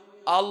يقول: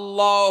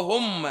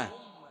 اللهم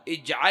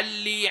اجعل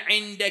لي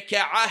عندك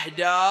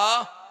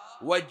عهدا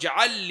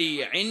واجعل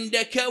لي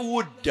عندك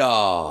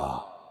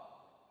ودا.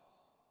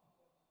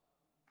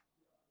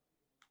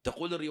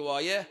 تقول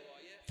الرواية: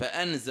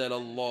 فأنزل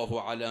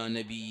الله على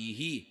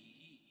نبيه: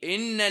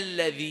 إن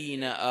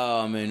الذين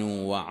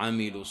آمنوا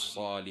وعملوا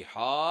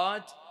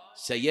الصالحات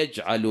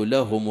سيجعل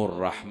لهم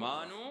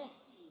الرحمن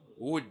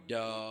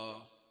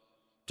ودا.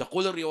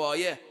 تقول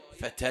الرواية: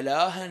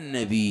 فتلاها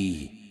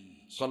النبي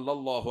صلى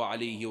الله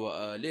عليه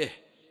وآله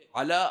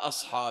على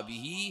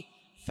أصحابه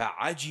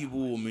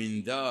فعجبوا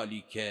من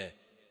ذلك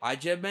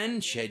عجبا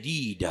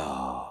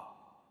شديدا.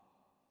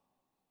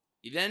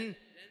 إذن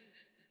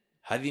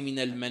هذه من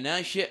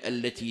المناشئ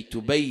التي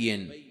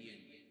تبين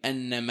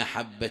أن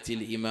محبة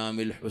الإمام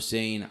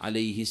الحسين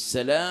عليه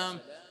السلام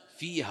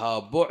فيها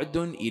بعد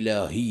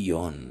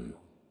إلهي،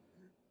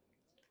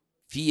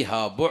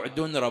 فيها بعد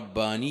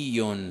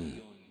رباني.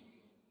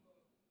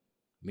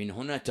 من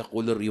هنا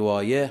تقول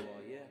الرواية: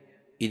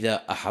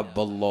 إذا أحب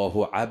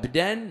الله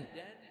عبدا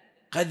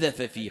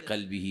قذف في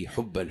قلبه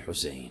حب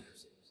الحسين.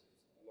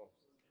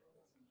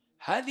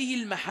 هذه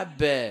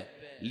المحبة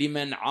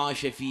لمن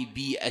عاش في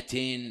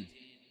بيئة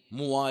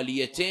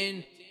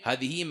موالية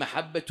هذه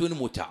محبة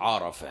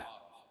متعارفة،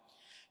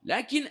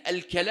 لكن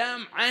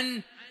الكلام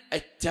عن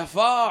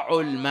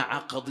التفاعل مع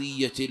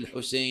قضية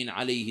الحسين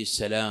عليه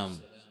السلام،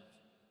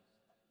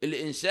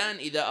 الإنسان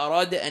إذا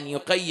أراد أن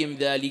يقيم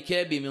ذلك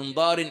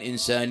بمنظار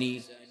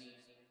إنساني،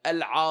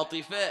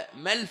 العاطفة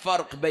ما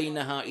الفرق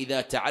بينها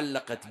إذا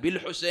تعلقت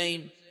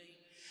بالحسين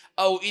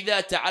أو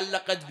إذا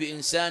تعلقت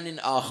بإنسان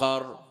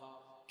آخر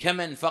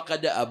كمن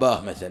فقد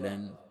أباه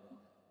مثلا؟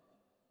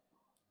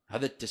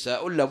 هذا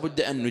التساؤل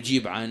لابد أن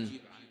نجيب عنه.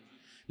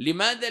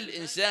 لماذا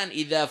الإنسان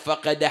إذا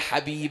فقد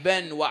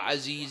حبيبا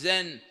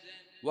وعزيزا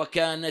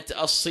وكانت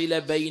الصلة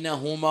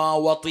بينهما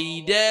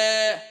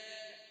وطيدة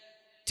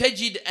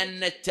تجد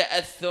أن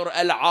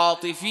التأثر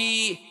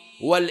العاطفي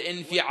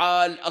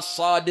والانفعال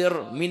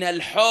الصادر من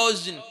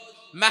الحزن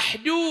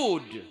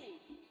محدود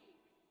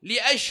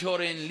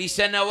لأشهر،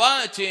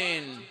 لسنوات،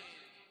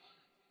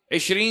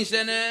 20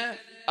 سنة،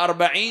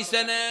 40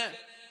 سنة،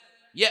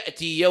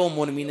 يأتي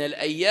يوم من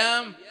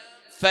الأيام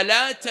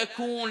فلا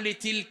تكون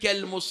لتلك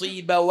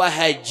المصيبة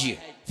وهج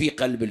في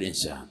قلب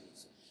الإنسان،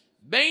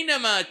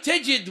 بينما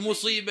تجد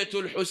مصيبة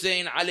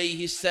الحسين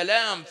عليه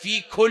السلام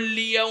في كل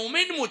يوم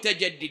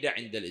متجددة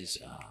عند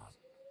الإنسان.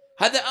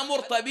 هذا أمر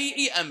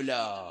طبيعي أم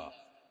لا؟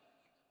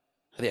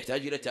 هذا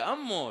يحتاج إلى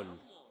تأمل،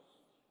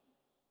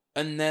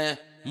 أن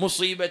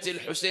مصيبة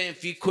الحسين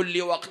في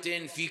كل وقت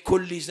في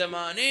كل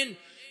زمان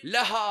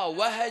لها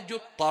وهج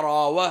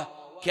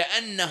الطراوة،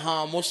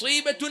 كأنها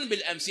مصيبة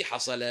بالأمس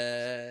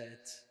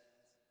حصلت.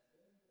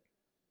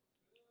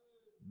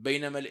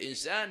 بينما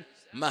الإنسان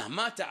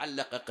مهما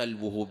تعلق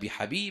قلبه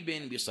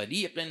بحبيب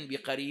بصديق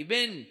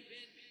بقريب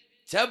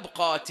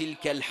تبقى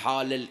تلك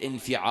الحالة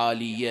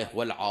الانفعالية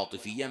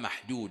والعاطفية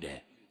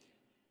محدودة.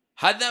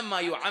 هذا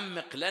ما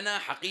يعمق لنا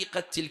حقيقة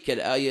تلك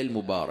الآية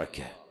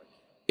المباركة: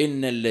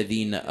 إن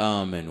الذين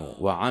آمنوا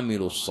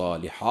وعملوا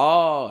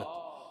الصالحات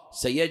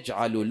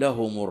سيجعل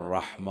لهم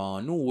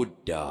الرحمن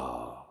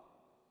ودا.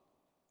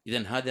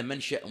 إذن هذا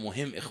منشأ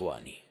مهم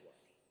إخواني،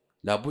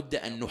 لا بد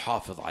أن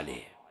نحافظ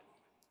عليه.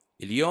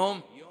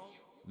 اليوم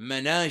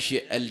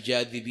مناشئ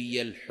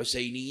الجاذبية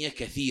الحسينية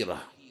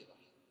كثيرة،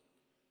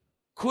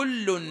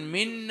 كل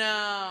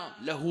منا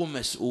له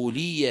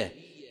مسؤولية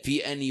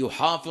في أن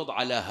يحافظ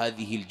على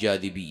هذه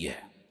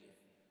الجاذبية،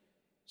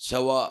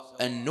 سواء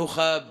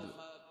النخب،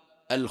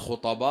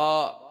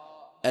 الخطباء،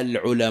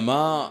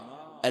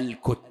 العلماء،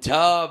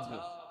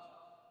 الكتاب،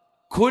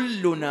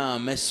 كلنا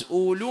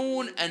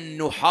مسؤولون أن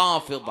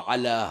نحافظ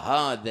على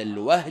هذا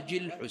الوهج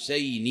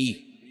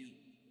الحسيني.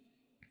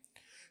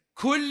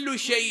 كل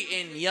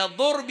شيء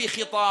يضر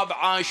بخطاب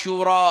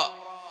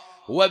عاشوراء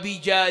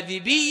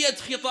وبجاذبية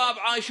خطاب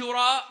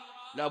عاشوراء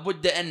لا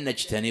بد أن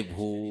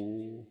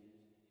نجتنبه.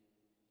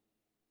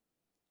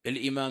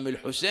 الإمام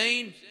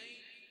الحسين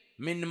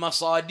من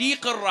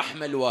مصاديق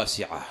الرحمة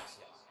الواسعة،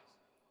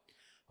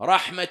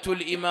 رحمة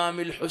الإمام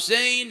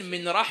الحسين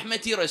من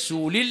رحمة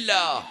رسول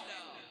الله: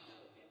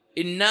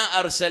 إنا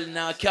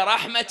أرسلناك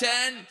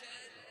رحمة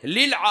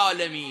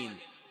للعالمين.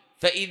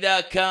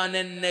 فإذا كان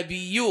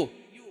النبي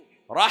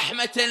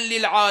رحمة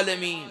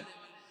للعالمين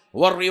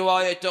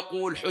والرواية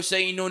تقول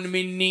حسين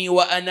مني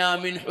وأنا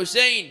من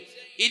حسين،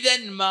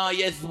 إذن ما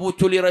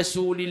يثبت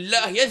لرسول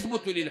الله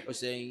يثبت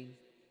للحسين.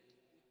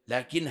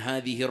 لكن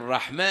هذه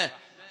الرحمة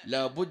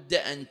لا بد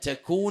أن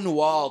تكون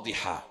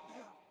واضحة،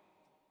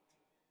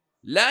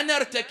 لا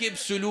نرتكب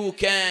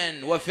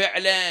سلوكا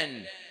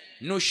وفعلا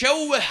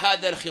نشوه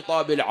هذا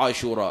الخطاب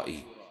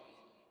العاشورائي.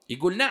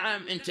 يقول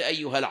نعم أنت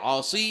أيها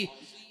العاصي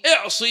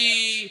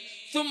اعصي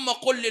ثم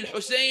قل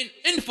للحسين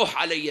انفح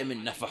علي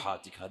من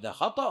نفحاتك، هذا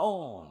خطأ.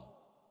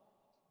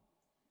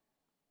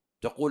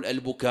 تقول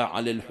البكاء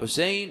على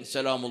الحسين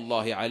سلام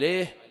الله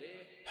عليه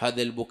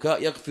هذا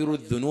البكاء يغفر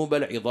الذنوب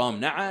العظام،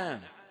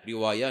 نعم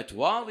روايات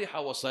واضحة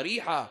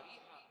وصريحة،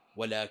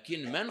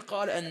 ولكن من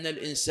قال أن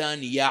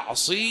الإنسان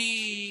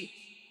يعصي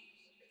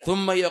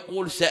ثم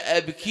يقول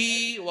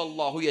سأبكي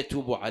والله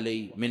يتوب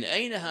علي؟ من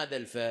أين هذا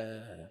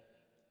الفهم؟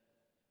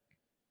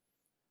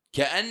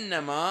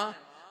 كأنما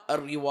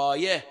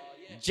الرواية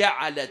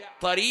جعلت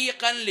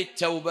طريقا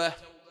للتوبة،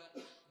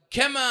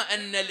 كما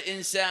أن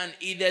الإنسان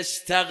إذا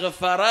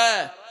استغفر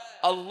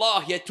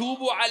الله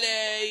يتوب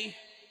عليه،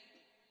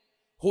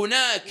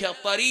 هناك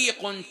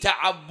طريق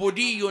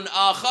تعبدي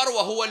آخر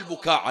وهو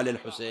البكاء على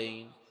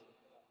الحسين.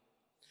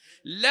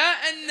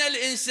 لا أن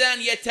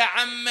الإنسان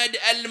يتعمد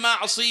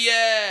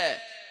المعصية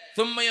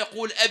ثم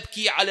يقول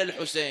أبكي على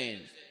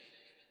الحسين.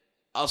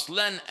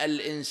 أصلا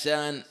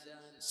الإنسان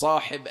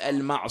صاحب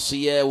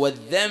المعصية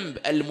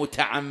والذنب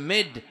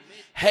المتعمد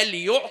هل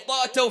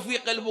يعطى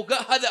توفيق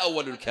البكاء؟ هذا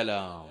أول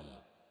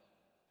الكلام،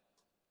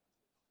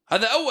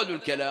 هذا أول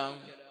الكلام.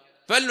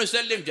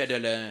 فلنسلم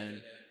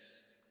جدلا،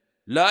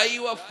 لا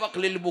يوفق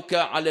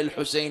للبكاء على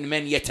الحسين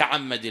من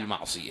يتعمد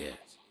المعصية.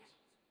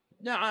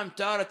 نعم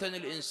تارة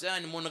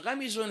الإنسان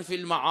منغمس في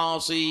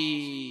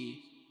المعاصي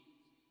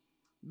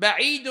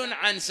بعيد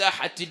عن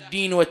ساحة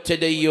الدين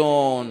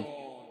والتدين،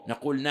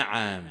 نقول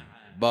نعم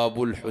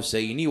باب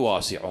الحسين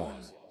واسع،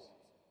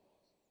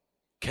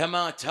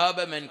 كما تاب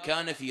من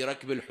كان في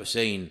ركب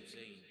الحسين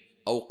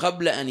أو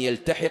قبل أن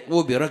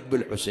يلتحقوا بركب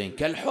الحسين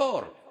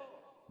كالحور،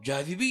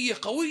 جاذبية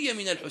قوية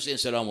من الحسين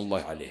سلام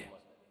الله عليه.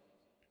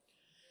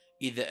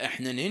 إذا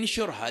احنا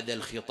ننشر هذا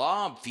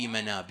الخطاب في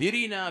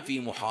منابرنا في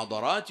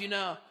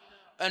محاضراتنا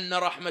أن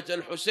رحمة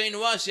الحسين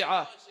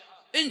واسعة،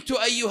 أنتم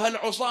أيها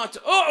العصاة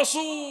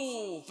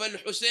اعصوا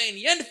فالحسين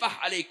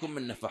ينفح عليكم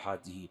من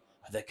نفحاته،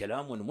 هذا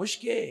كلام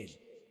مشكل.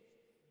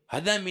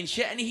 هذا من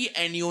شأنه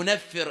أن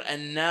ينفر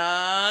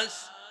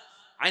الناس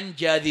عن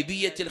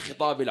جاذبية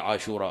الخطاب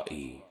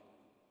العاشورائي.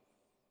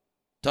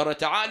 ترى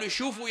تعالوا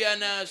شوفوا يا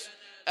ناس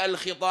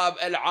الخطاب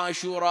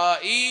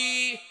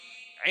العاشورائي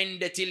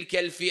عند تلك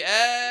الفئة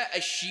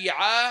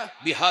الشيعة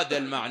بهذا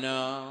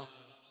المعنى،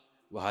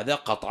 وهذا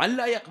قطعا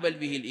لا يقبل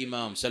به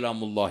الإمام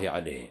سلام الله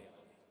عليه.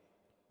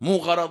 مو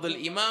غرض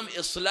الإمام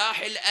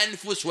إصلاح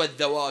الأنفس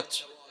والذوات،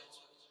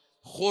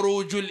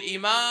 خروج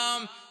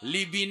الإمام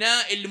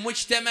لبناء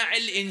المجتمع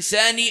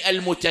الإنساني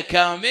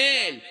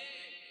المتكامل.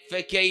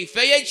 فكيف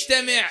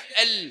يجتمع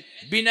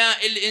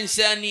البناء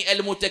الإنساني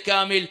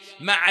المتكامل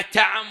مع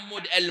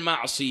تعمد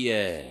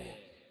المعصية؟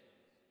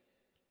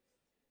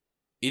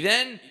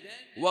 إذن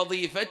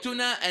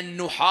وظيفتنا أن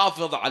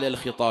نحافظ على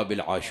الخطاب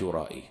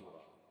العاشورائي،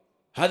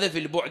 هذا في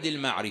البعد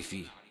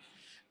المعرفي،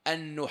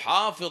 أن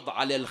نحافظ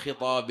على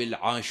الخطاب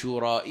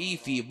العاشورائي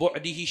في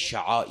بعده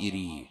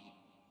الشعائري.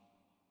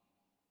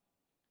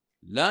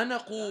 لا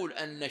نقول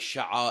أن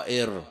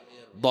الشعائر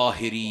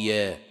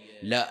ظاهرية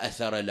لا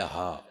أثر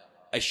لها،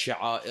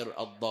 الشعائر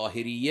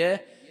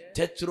الظاهرية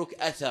تترك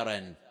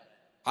أثرا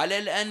على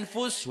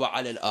الأنفس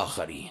وعلى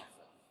الآخرين.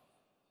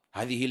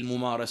 هذه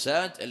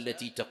الممارسات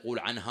التي تقول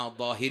عنها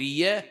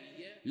ظاهرية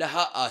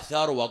لها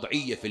آثار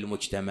وضعية في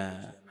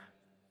المجتمع،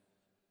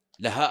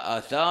 لها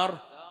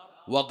آثار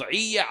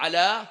وضعية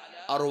على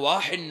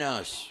أرواح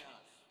الناس،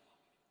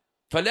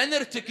 فلا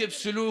نرتكب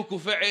سلوك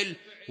وفعل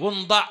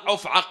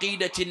ونضعف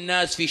عقيدة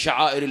الناس في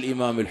شعائر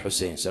الإمام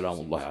الحسين سلام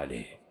الله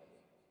عليه.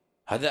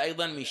 هذا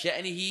أيضا من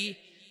شأنه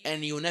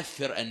أن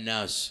ينفر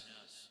الناس،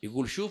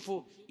 يقول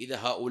شوفوا إذا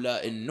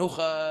هؤلاء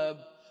النخب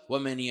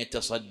ومن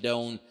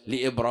يتصدون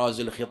لإبراز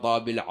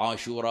الخطاب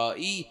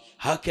العاشورائي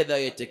هكذا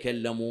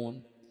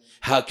يتكلمون،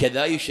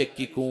 هكذا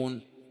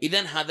يشككون،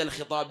 إذن هذا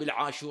الخطاب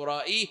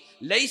العاشورائي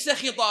ليس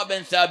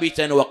خطابا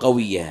ثابتا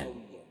وقويا.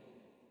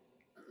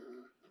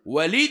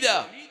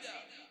 ولذا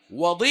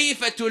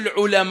وظيفة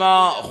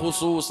العلماء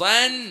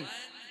خصوصا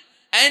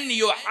أن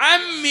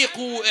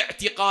يعمقوا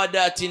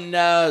اعتقادات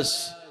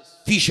الناس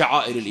في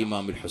شعائر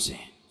الإمام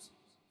الحسين.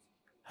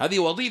 هذه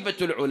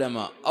وظيفة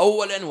العلماء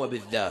أولا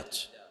وبالذات،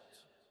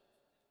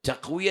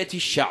 تقوية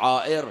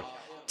الشعائر،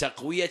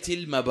 تقوية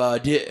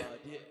المبادئ،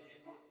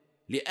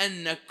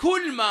 لأن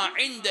كل ما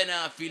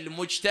عندنا في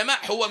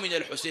المجتمع هو من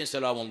الحسين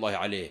سلام الله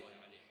عليه.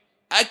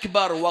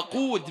 أكبر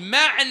وقود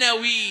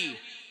معنوي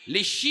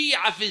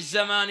للشيعة في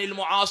الزمان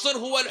المعاصر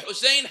هو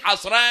الحسين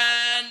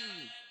حصرا،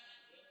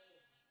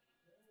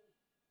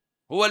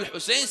 هو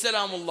الحسين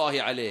سلام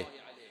الله عليه.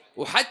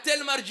 وحتى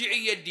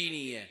المرجعية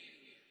الدينية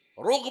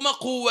رغم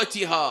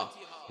قوتها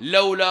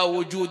لولا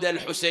وجود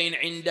الحسين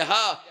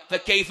عندها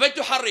فكيف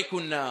تحرك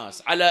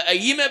الناس؟ على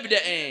أي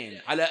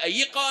مبدأين؟ على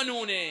أي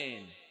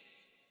قانونين؟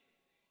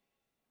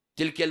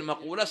 تلك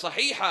المقولة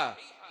صحيحة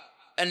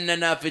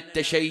أننا في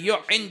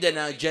التشيع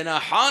عندنا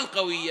جناحان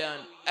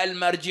قويان،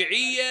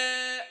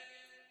 المرجعية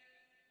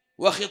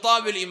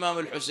وخطاب الإمام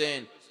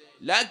الحسين،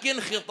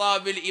 لكن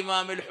خطاب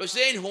الإمام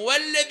الحسين هو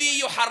الذي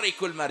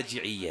يحرك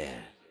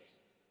المرجعية،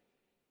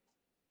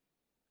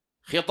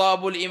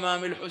 خطاب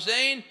الإمام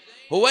الحسين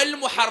هو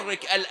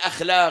المحرك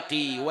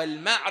الأخلاقي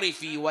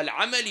والمعرفي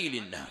والعملي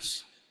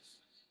للناس.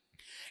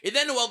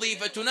 إذن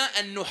وظيفتنا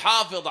أن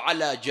نحافظ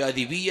على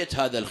جاذبية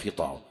هذا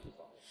الخطاب،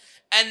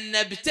 أن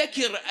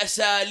نبتكر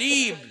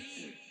أساليب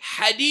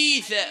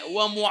حديثة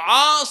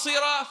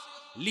ومعاصرة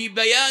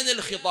لبيان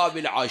الخطاب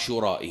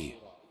العاشورائي.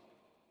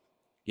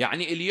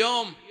 يعني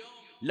اليوم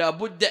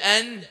لابد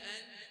أن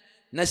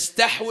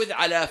نستحوذ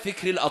على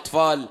فكر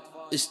الأطفال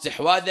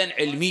استحواذا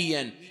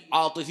علميا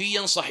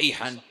عاطفيا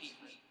صحيحا.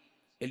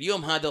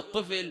 اليوم هذا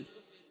الطفل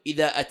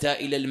إذا أتى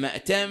إلى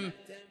المأتم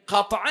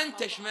قطعا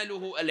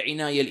تشمله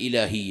العناية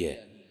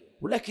الإلهية،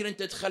 ولكن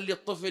أنت تخلي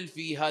الطفل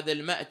في هذا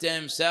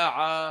المأتم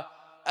ساعة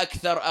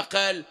أكثر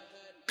أقل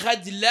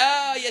قد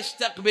لا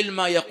يستقبل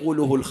ما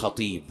يقوله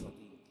الخطيب.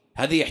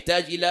 هذا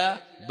يحتاج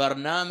إلى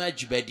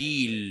برنامج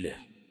بديل،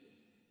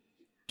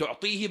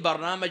 تعطيه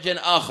برنامجا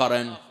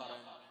آخرا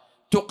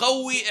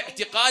تقوي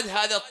اعتقاد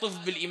هذا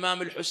الطفل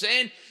بالإمام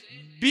الحسين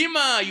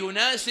بما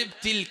يناسب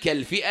تلك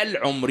الفئة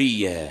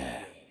العمرية.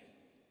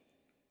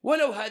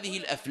 ولو هذه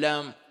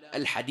الأفلام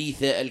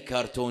الحديثة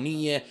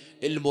الكرتونية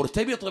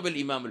المرتبطة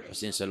بالإمام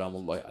الحسين سلام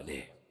الله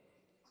عليه،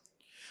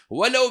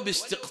 ولو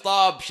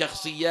باستقطاب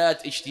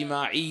شخصيات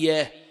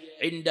اجتماعية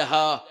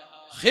عندها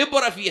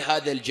خبرة في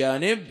هذا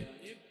الجانب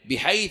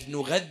بحيث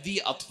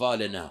نغذي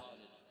أطفالنا.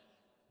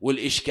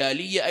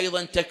 والإشكالية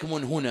أيضا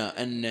تكمن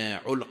هنا أن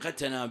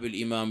علقتنا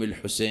بالإمام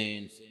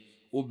الحسين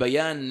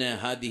وبيان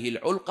هذه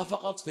العلقة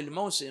فقط في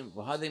الموسم،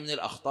 وهذا من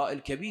الأخطاء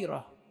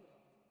الكبيرة،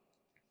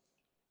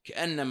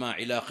 كأنما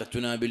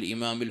علاقتنا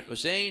بالإمام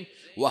الحسين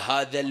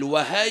وهذا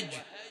الوهج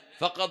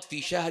فقط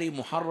في شهر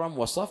محرم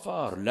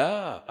وصفر.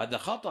 لا، هذا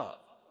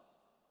خطأ.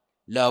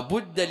 لا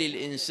بد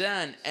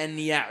للإنسان أن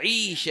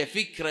يعيش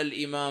فكر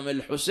الإمام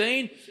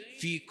الحسين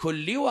في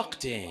كل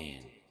وقت،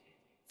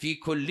 في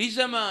كل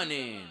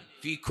زمان،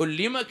 في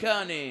كل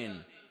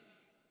مكان.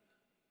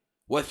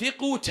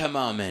 وثقوا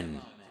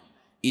تماما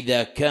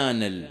إذا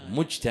كان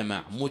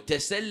المجتمع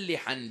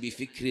متسلحا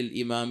بفكر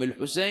الإمام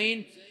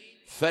الحسين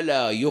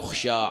فلا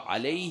يخشى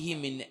عليه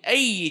من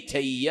أي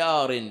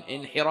تيار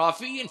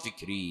انحرافي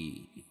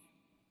فكري.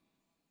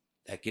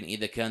 لكن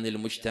إذا كان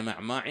المجتمع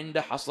ما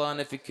عنده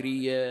حصانة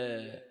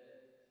فكرية،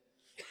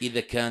 إذا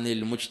كان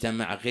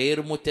المجتمع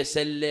غير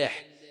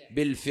متسلح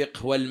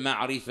بالفقه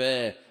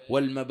والمعرفة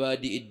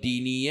والمبادئ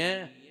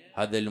الدينية،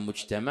 هذا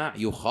المجتمع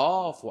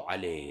يخاف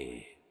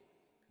عليه،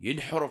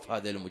 ينحرف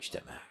هذا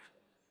المجتمع.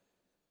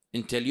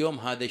 أنت اليوم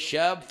هذا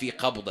الشاب في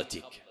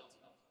قبضتك،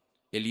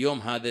 اليوم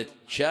هذا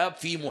الشاب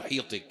في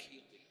محيطك،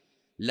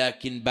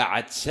 لكن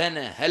بعد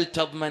سنة هل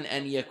تضمن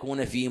أن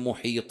يكون في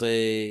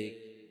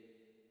محيطك؟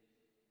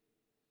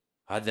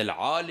 هذا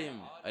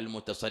العالم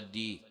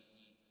المتصدي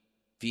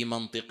في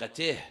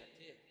منطقته،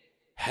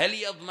 هل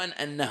يضمن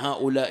أن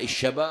هؤلاء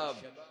الشباب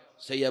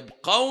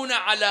سيبقون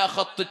على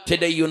خط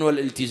التدين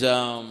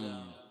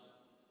والالتزام؟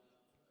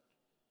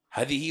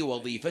 هذه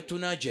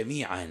وظيفتنا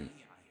جميعا.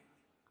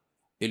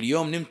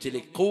 اليوم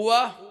نمتلك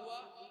قوة،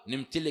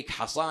 نمتلك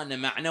حصانة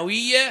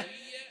معنوية،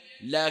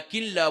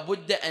 لكن لا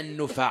بد أن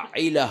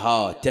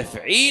نفعلها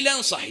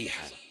تفعيلا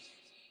صحيحا.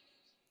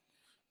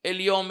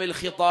 اليوم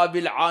الخطاب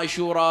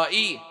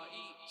العاشورائي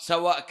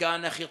سواء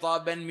كان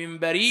خطابا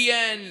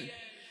منبريا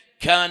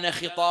كان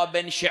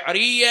خطابا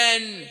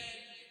شعريا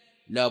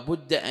لا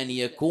بد أن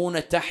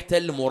يكون تحت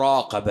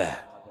المراقبة.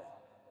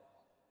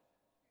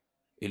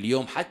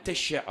 اليوم حتى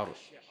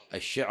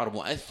الشعر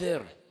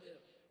مؤثر.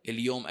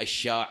 اليوم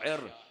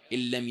الشاعر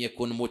إن لم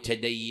يكن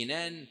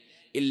متدينا،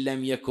 إن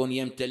لم يكن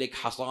يمتلك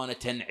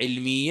حصانة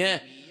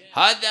علمية،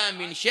 هذا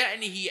من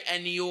شأنه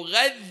أن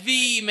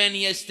يغذي من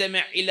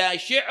يستمع إلى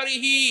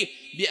شعره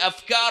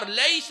بأفكار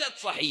ليست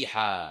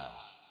صحيحة.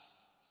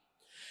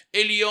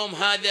 اليوم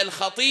هذا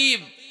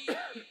الخطيب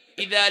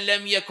إذا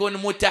لم يكن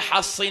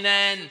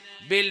متحصنا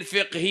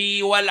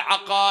بالفقه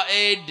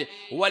والعقائد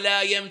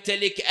ولا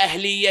يمتلك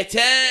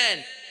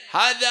أهليتان،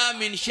 هذا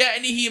من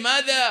شأنه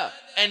ماذا؟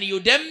 أن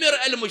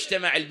يدمر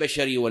المجتمع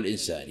البشري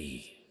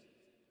والإنساني.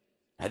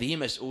 هذه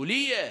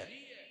مسؤولية.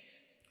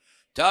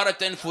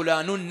 تارة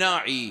فلان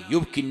ناعي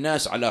يبكي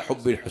الناس على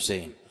حب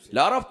الحسين،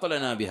 لا ربط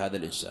لنا بهذا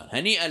الإنسان،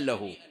 هنيئا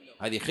له،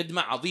 هذه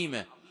خدمة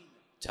عظيمة.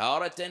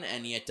 تارة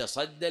أن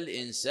يتصدى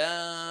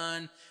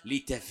الإنسان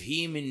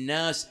لتفهيم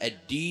الناس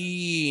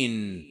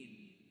الدين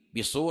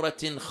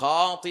بصورة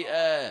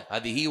خاطئة،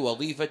 هذه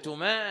وظيفة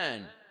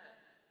من؟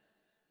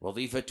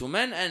 وظيفة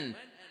من أن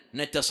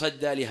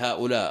نتصدى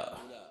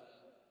لهؤلاء؟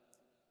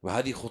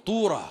 وهذه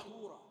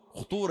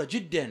خطورة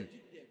جدا.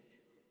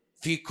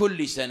 في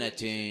كل سنة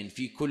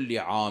في كل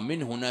عام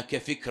هناك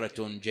فكرة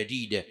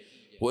جديدة.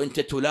 وأنت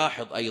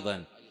تلاحظ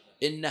أيضا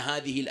إن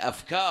هذه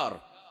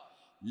الأفكار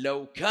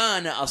لو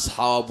كان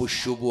أصحاب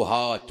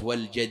الشبهات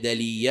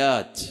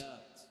والجدليات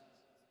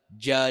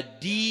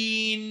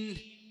جادين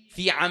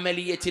في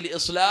عملية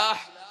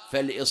الإصلاح،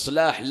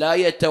 فالإصلاح لا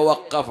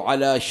يتوقف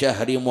على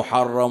شهر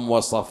محرم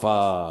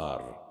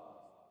وصفار.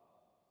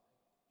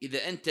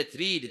 إذا أنت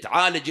تريد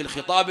تعالج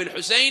الخطاب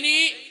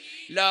الحسيني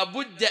لا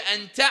بد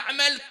أن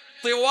تعمل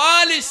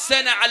طوال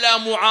السنة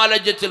على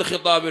معالجة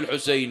الخطاب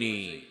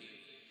الحسيني.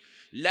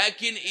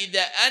 لكن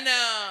إذا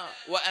أنا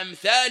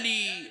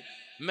وأمثالي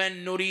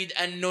من نريد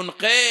أن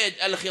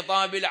ننقذ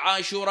الخطاب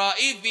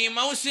العاشورائي في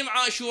موسم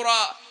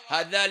عاشوراء،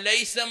 هذا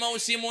ليس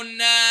موسم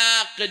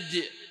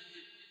النقد،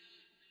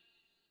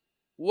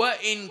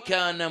 وإن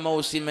كان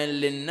موسما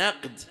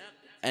للنقد،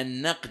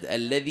 النقد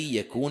الذي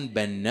يكون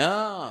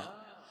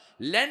بناء،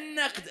 لا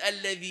النقد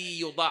الذي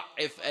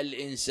يضعف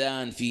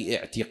الإنسان في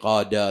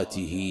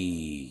اعتقاداته.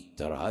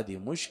 ترى هذه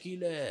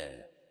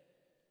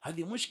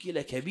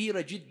مشكلة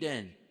كبيرة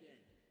جدا.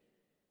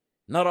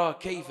 نرى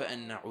كيف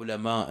أن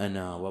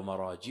علماءنا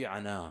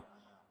ومراجعنا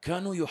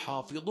كانوا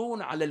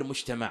يحافظون على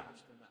المجتمع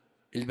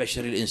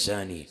البشري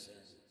الإنساني،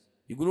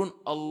 يقولون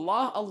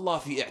الله الله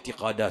في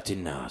اعتقادات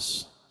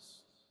الناس.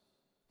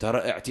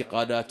 ترى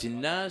اعتقادات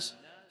الناس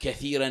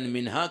كثيرا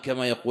منها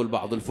كما يقول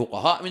بعض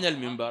الفقهاء من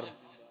المنبر،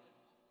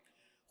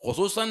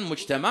 خصوصا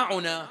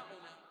مجتمعنا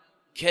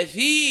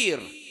كثير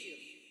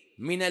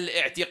من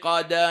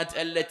الاعتقادات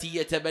التي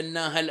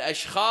يتبناها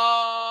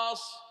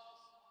الأشخاص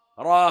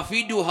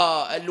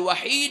رافدها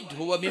الوحيد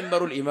هو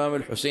منبر الإمام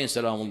الحسين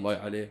سلام الله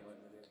عليه.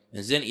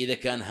 إذن إذا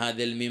كان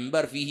هذا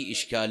المنبر فيه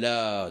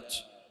إشكالات،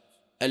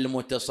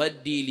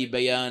 المتصدي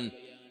لبيان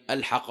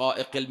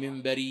الحقائق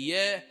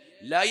المنبرية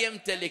لا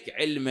يمتلك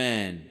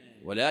علما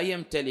ولا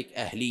يمتلك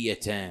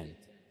أهليتان.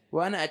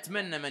 وأنا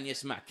أتمنى من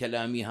يسمع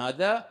كلامي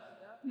هذا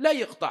لا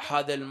يقطع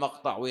هذا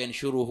المقطع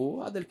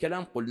وينشره. هذا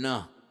الكلام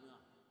قلناه،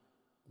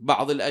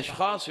 بعض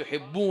الأشخاص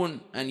يحبون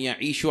أن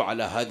يعيشوا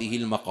على هذه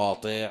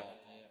المقاطع.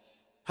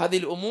 هذه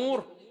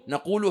الأمور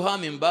نقولها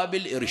من باب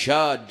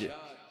الإرشاد،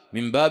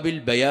 من باب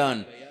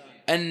البيان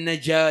أن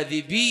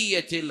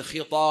جاذبية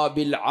الخطاب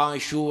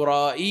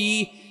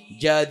العاشورائي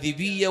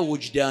جاذبية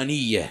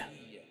وجدانية،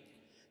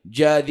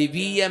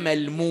 جاذبية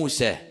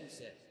ملموسة،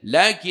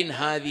 لكن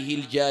هذه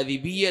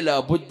الجاذبية لا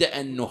بد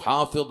أن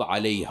نحافظ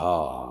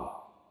عليها.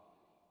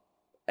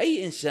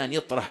 أي إنسان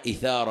يطرح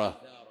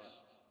إثارة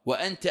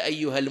وأنت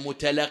أيها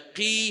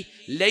المتلقي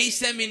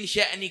ليس من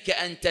شأنك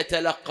أن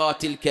تتلقى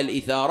تلك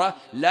الإثارة،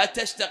 لا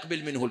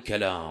تستقبل منه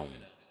الكلام.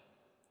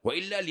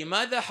 وإلا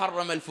لماذا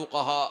حرم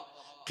الفقهاء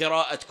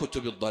قراءة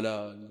كتب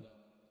الضلال؟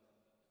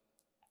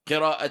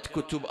 قراءة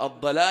كتب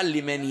الضلال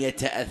لمن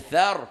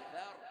يتأثر.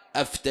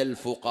 أفتى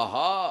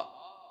الفقهاء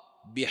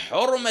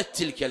بحرمة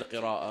تلك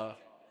القراءة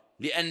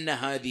لأن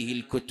هذه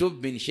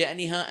الكتب من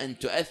شأنها أن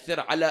تؤثر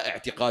على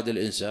اعتقاد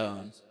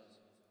الإنسان.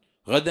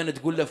 غدا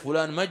تقول له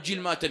فلان مجي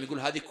الماتم، يقول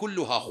هذه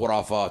كلها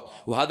خرافات،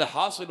 وهذا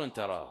حاصل.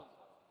 ترى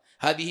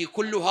هذه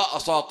كلها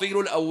أساطير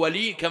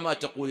الأولين كما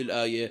تقول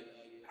الآية.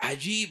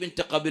 عجيب،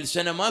 أنت قبل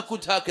سنة ما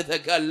كنت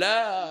هكذا. قال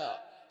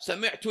لا،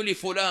 سمعت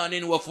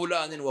لفلان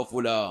وفلان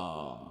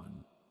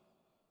وفلان.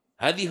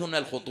 هذه هنا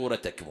الخطورة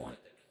تكمن.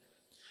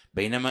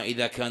 بينما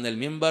إذا كان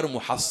المنبر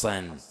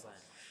محصن،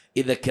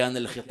 إذا كان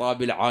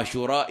الخطاب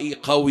العاشورائي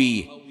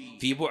قوي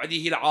في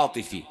بعده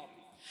العاطفي،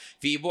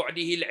 في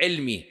بعده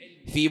العلمي،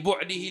 في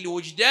بعده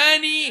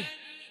الوجداني،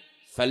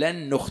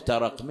 فلن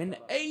نخترق من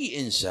أي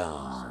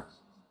إنسان.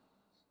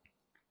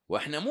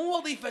 وإحنا مو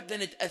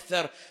وظيفتنا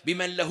نتأثر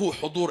بمن له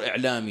حضور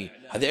إعلامي،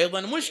 هذا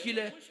أيضا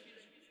مشكلة.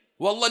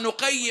 والله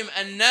نقيم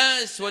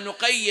الناس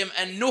ونقيم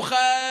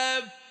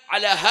النخب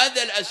على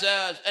هذا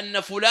الأساس، أن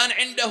فلان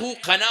عنده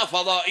قناة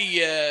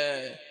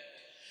فضائية،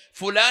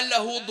 فلان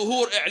له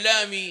ظهور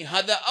إعلامي،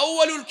 هذا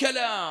أول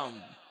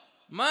الكلام.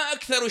 ما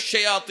أكثر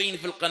الشياطين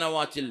في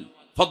القنوات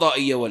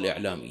الفضائية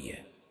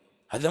والإعلامية،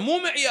 هذا مو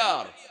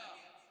معيار.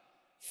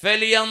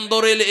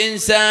 فلينظر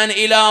الإنسان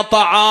إلى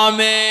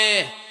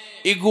طعامه،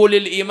 يقول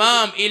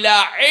الإمام، إلى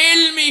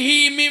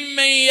علمه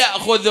ممن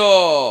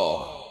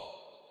يأخذه.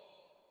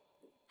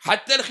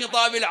 حتى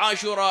الخطاب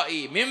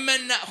العاشورائي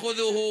ممن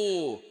نأخذه؟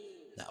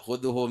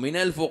 نأخذه من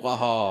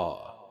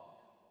الفقهاء،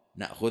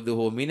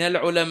 نأخذه من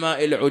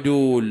العلماء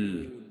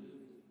العدول،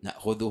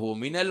 نأخذه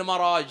من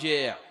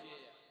المراجع.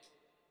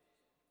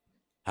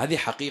 هذه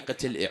حقيقة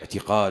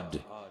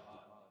الاعتقاد،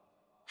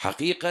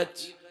 حقيقة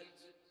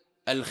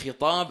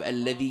الخطاب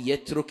الذي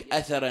يترك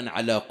أثرا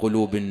على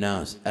قلوب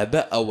الناس.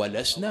 أبأ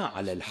ولسنا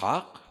على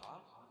الحق؟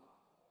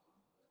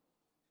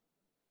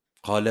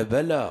 قال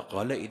بلى،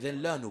 قال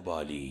إذن لا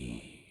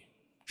نبالي.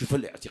 شوف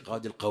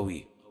الاعتقاد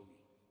القوي.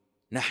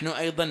 نحن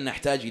أيضا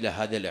نحتاج إلى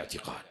هذا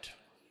الاعتقاد.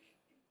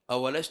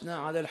 أولسنا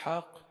على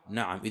الحق؟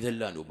 نعم، إذن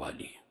لا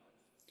نبالي.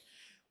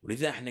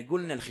 ولذا احنا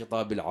قلنا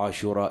الخطاب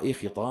العاشورائي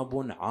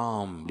خطاب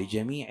عام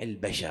لجميع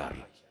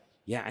البشر،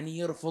 يعني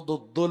يرفض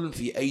الظلم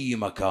في أي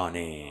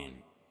مكان،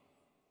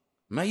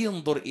 ما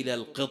ينظر إلى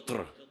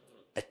القطر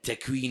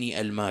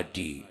التكويني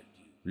المادي،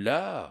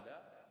 لا.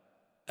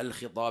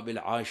 الخطاب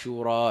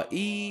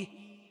العاشورائي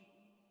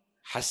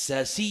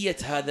حساسية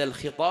هذا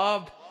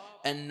الخطاب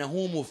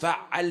أنه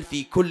مفعل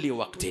في كل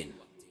وقت.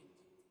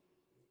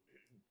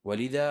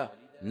 ولذا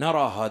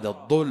نرى هذا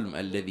الظلم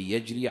الذي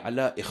يجري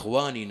على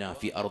إخواننا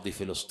في أرض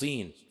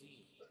فلسطين.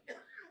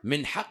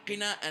 من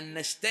حقنا أن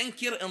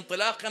نستنكر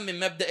انطلاقا من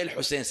مبدأ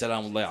الحسين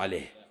سلام الله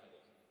عليه.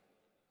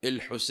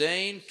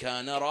 الحسين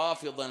كان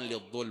رافضا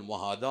للظلم،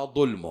 وهذا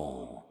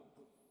ظلمه.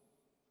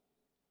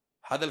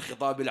 هذا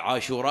الخطاب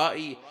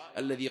العاشورائي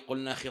الذي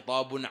قلنا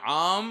خطاب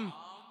عام،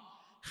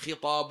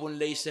 خطاب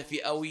ليس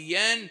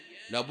فئويا،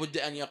 لابد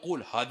أن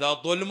يقول هذا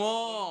ظلم،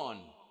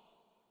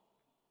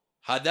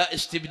 هذا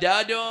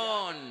استبداد.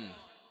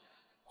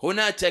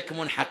 هنا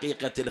تكمن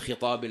حقيقة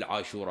الخطاب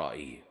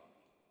العاشورائي.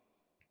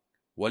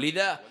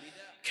 ولذا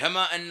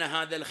كما أن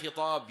هذا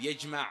الخطاب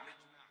يجمع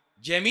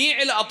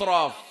جميع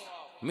الأطراف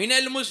من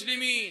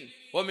المسلمين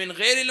ومن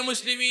غير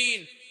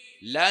المسلمين،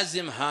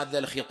 لازم هذا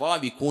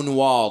الخطاب يكون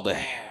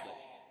واضح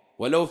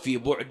ولو في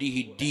بعده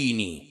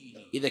الديني.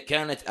 إذا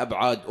كانت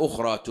أبعاد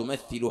أخرى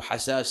تمثل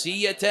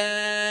حساسية،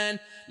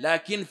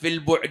 لكن في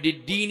البعد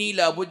الديني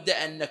لابد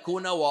أن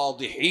نكون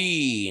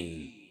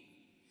واضحين.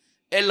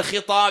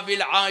 الخطاب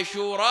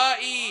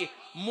العاشورائي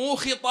مو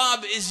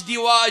خطاب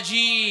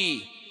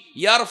ازدواجي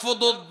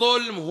يرفض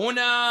الظلم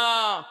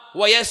هنا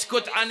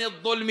ويسكت عن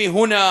الظلم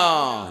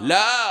هنا،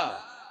 لا.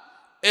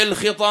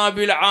 الخطاب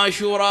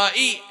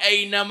العاشورائي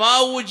أينما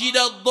وجد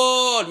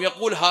الظلم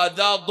يقول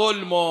هذا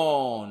ظلم.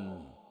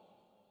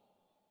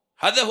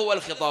 هذا هو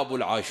الخطاب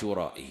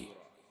العاشورائي،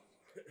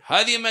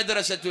 هذه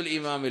مدرسة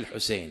الإمام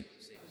الحسين.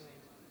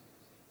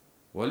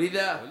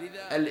 ولذا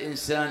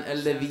الإنسان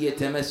الذي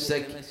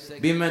يتمسك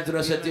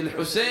بمدرسة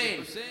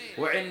الحسين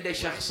وعند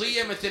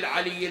شخصية مثل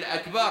علي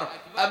الأكبر،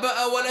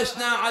 أبأ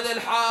ولسنا على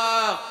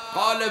الحق؟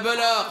 قال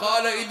بلى،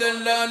 قال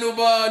إذن لا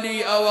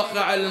نبالي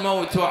أوقع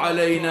الموت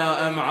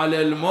علينا أم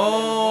على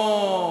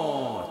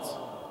الموت.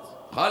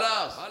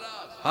 خلاص،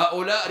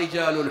 هؤلاء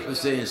رجال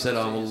الحسين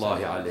سلام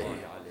الله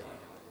عليه.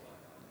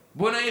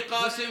 بني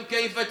قاسم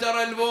كيف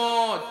ترى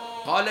الموت؟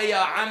 قال يا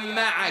عم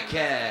معك،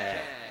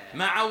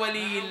 مع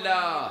ولي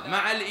الله،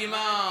 مع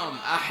الإمام،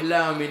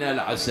 أحلى من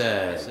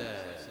العسل.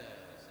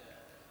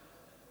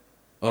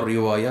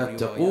 الروايات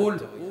تقول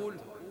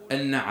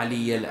أن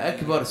علي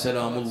الأكبر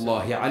سلام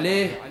الله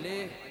عليه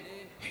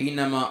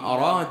حينما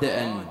أراد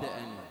أن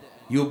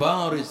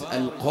يبارز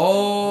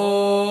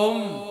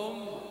القوم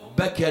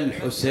بكى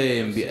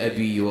الحسين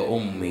بأبي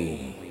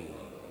وأمي.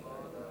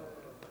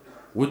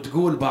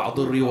 وتقول بعض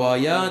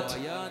الروايات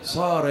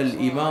صار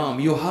الإمام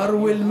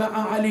يهرول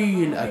مع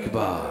علي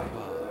الأكبر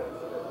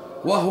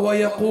وهو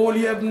يقول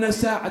يا ابن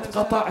سعد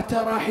قطعت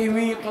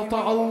رحمي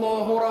قطع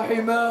الله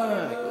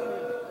رحمك.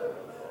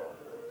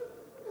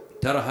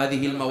 ترى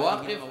هذه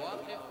المواقف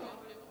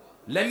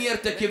لم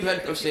يرتكبها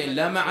الحسين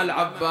لا مع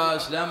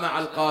العباس لا مع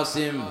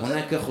القاسم،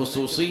 هناك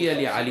خصوصية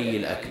لعلي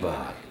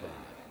الأكبر.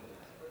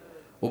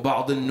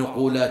 وبعض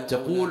النقولات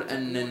تقول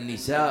أن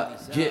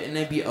النساء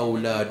جئن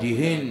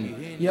بأولادهن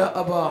يا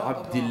أبا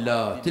عبد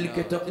الله، تلك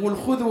تقول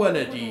خذ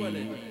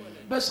ولدي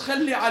بس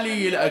خلي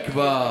علي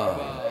الأكبر.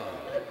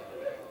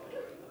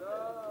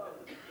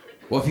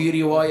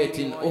 وفي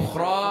رواية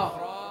أخرى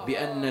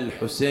بأن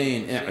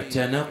الحسين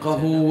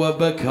اعتنقه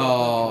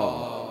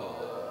وبكى.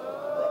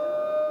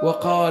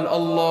 وقال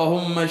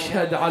اللهم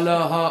اشهد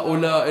على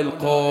هؤلاء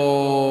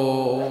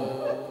القوم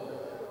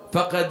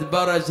فقد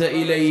برز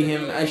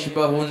إليهم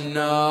أشبه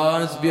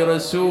الناس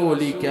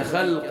برسولك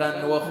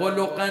خلقا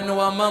وخلقا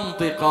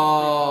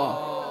ومنطقا،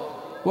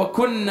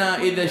 وكنا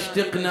إذا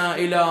اشتقنا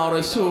إلى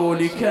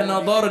رسولك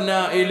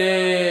نظرنا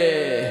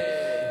إليه.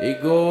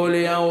 يقول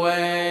يا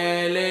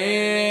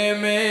ويلي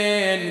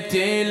من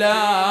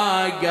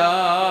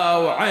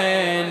تلاقى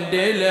وعند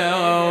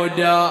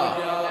الهدى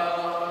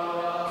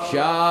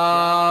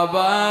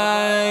شابق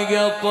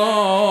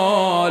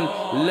طول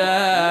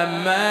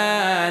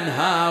لما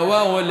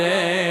انهوى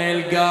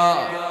للقى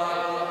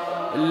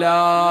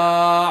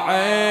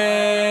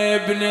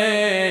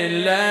لاعبني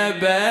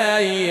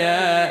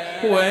لبيه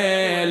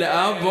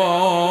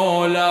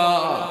والابو لا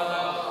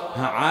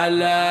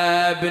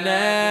على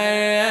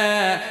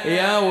بنيه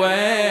يا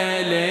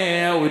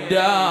ويلي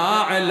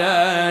وداع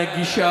لك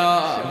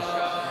شار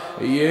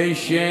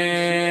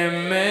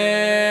يشم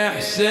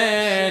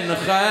حسين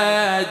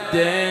خد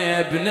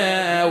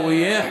ابنه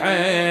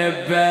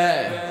ويحبه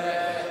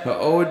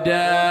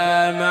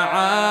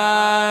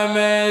ودمعه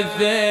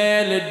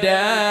مثل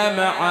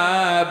دمع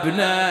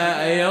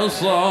ابنه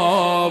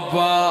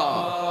يصبه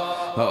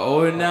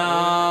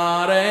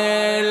ونار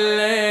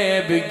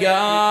اللي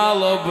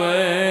بقلب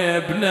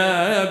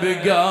ابنه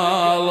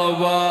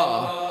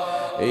بقلبه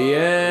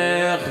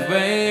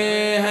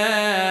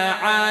يخفيها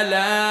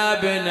على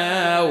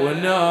ابنه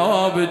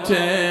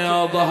ونوبته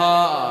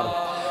يظهر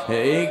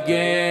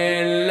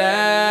يقل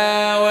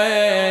له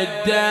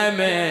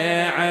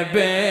والدمع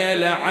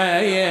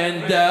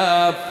بالعين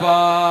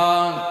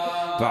دفان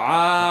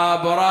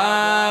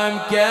فعبره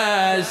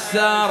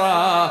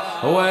مكسره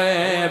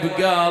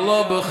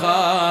وبقلب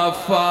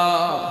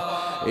خفا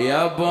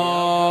يا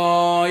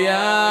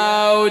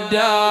بويا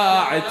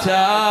ودعت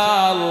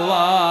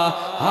الله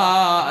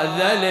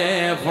هذا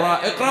الافراح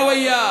اقرا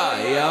وياه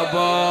يا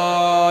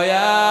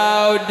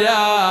بويا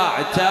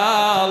ودعت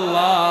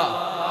الله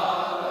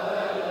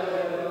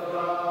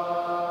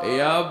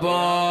يا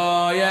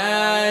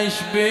بويا ايش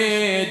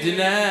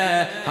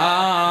بيدنا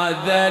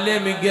هذا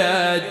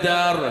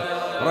المقدر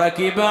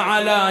ركب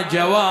على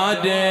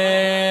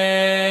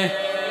جواده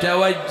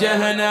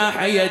توجه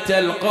ناحية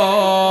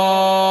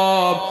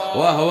القوم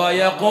وهو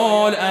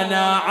يقول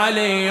أنا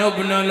علي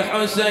بن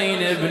الحسين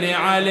بن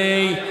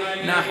علي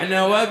نحن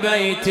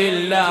وبيت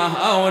الله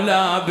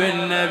أولى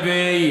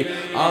بالنبي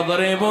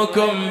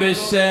أضربكم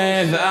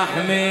بالسيف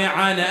أحمي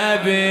عن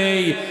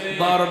أبي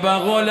ضرب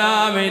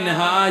غلام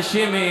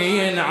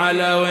هاشمي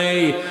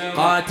علوي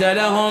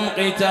قاتلهم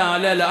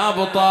قتال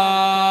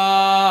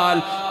الأبطال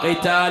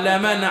قتال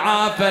من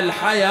عاف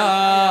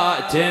الحياة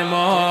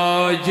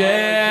تموج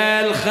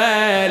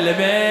الخيل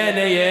من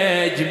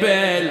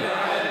يجبل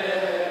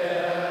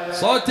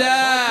صوتك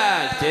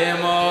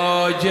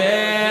تموج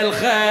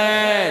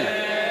الخيل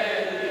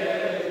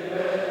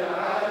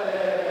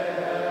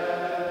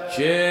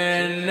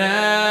شن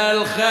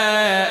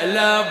الخيل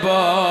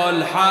ابو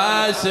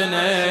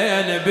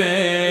الحسنين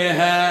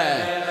بها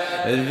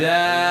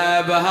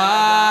ذاب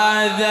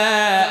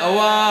هذا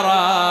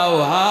ورا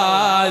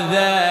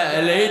وهذا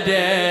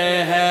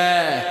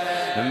لديها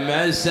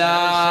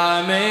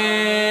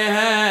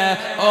مساميها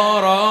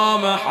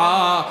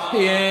ورمحا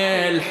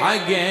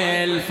يلحق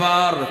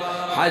الفر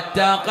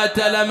حتى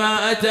قتل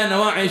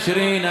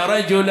 120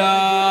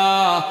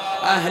 رجلا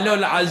أهل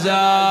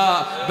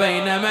العزاء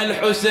بينما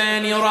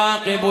الحسين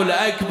يراقب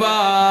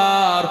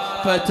الأكبار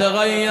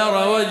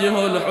فتغير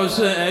وجه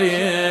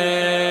الحسين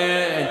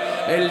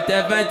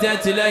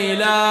التفتت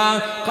ليلى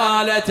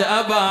قالت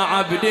أبا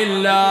عبد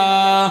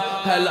الله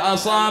هل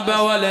أصاب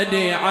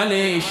ولدي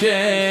علي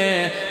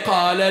شيء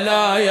قال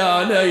لا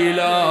يا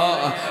ليلى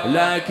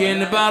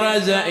لكن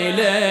برز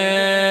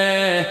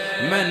إليه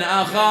من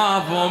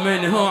أخاف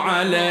منه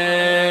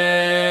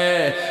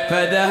عليه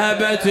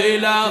فذهبت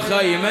إلى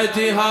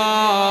خيمتها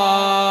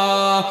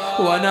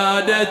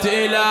ونادت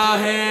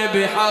إلهي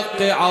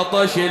بحق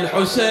عطش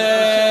الحسين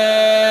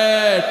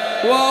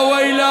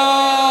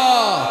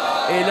وويلاه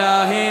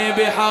إلهي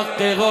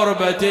بحق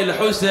غربة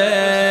الحسين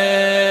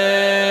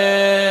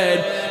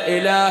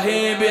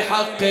إلهي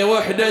بحق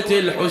وحدة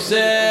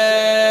الحسين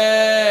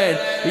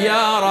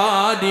يا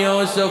راد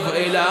يوسف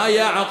إلى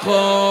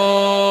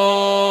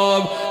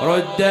يعقوب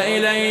رد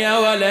إلي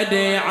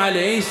ولدي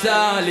علي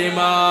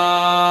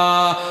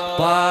سالما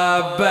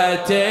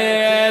طبت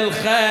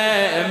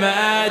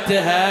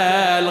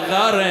الخيمتها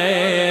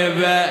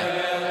الغريبة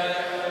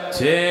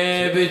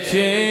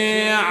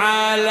تبكي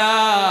على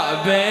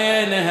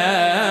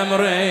بينها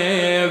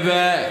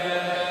مريبة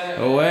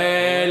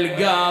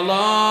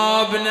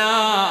والقلب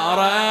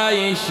نار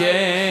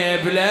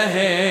يشب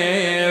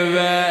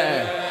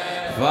لهيبة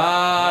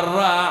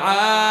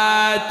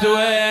فرعت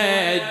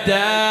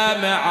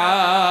والدمع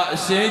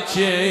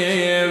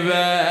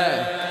سكيبة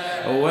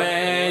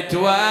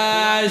وتوسلت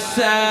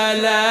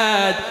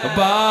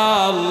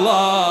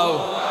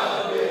بالله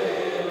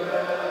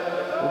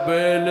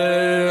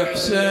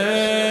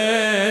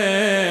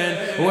وبالحسين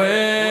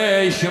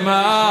وش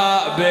ما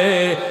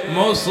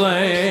بمصيبة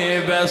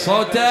مصيبة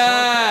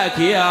صوتك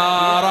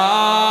يا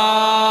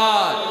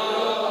راد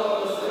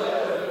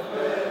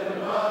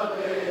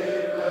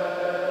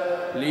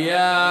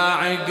يا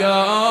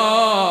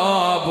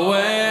عقاب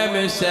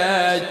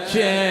ومسجن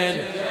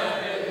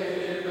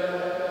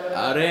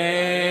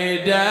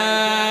أريد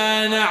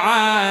أن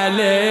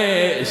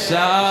علي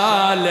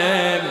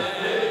سالم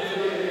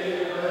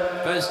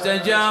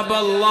فاستجاب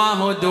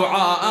الله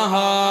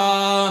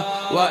دعاءها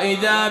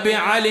وإذا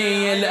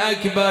بعلي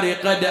الأكبر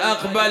قد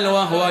أقبل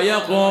وهو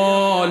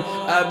يقول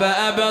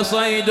أبا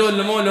صيد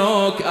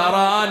الملوك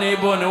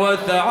أرانب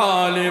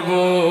وثعالب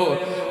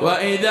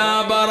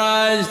وإذا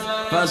برزت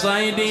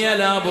فصيدي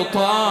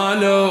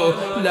الأبطال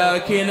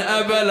لكن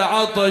أبا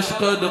العطش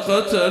قد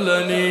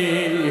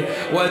قتلني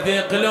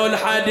وثقل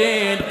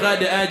الحديد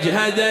قد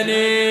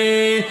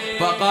أجهدني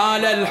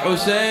فقال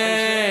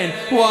الحسين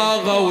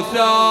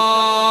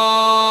وغوثاه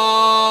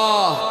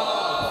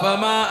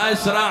فما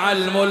أسرع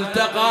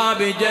الملتقى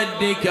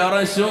بجدك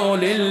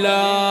رسول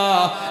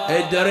الله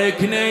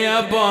ادركني يا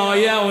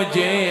بايا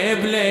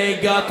وجيب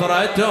لي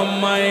قطرة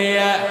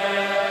مية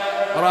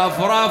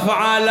رفرف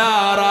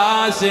على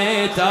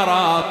راسي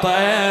ترى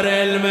طير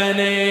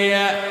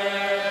المنية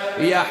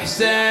يا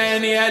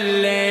حسين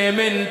يلي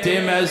من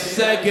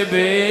تمسك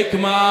بك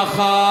ما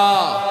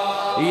خاف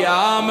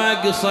يا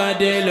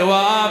مقصد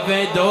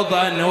الوافد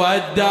وظن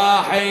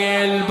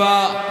والداحي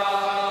الباب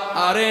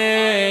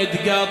أريد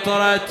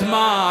قطرة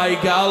ماي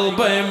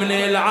قلبي من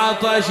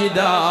العطش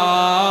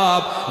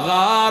داب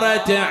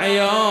غارت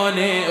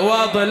عيوني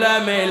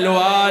واظلم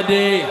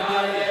الوادي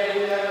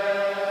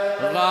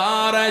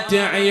غارت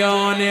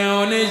عيوني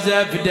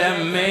ونزف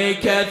دمي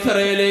كثر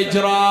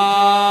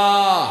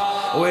الجراح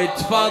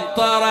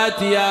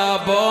وتفطرت يا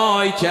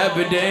بوي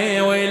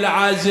كبدي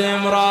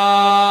والعزم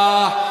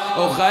راح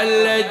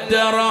وخلي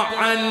الدرع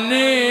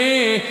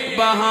عني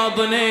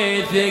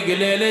بهضني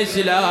ثقل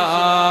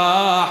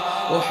السلاح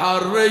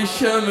وحر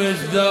الشمس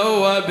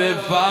ذوب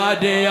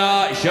بفادي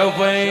يا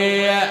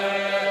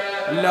شفيه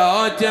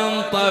لو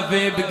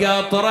تنطفي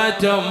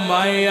بقطرة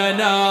مي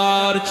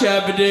نار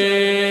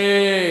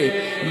كبدي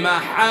ما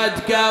حد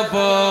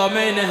كفو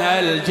من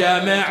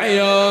هالجمع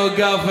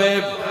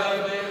يوقف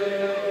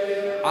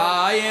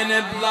عاين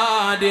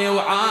بلادي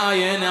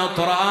وعاين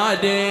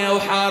اطرادي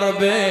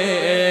وحربي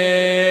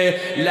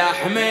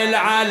لحمل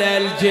على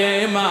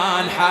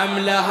الجيمان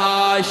حمله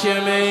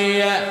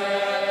هاشمية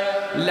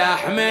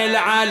لحمل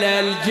على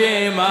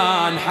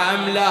الجيمان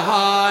حمله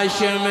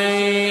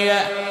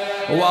هاشمية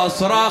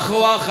واصرخ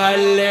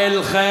وخلي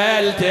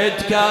الخيل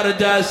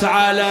تتكردس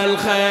على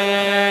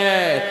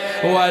الخيل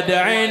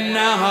وادعي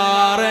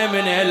النهار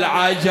من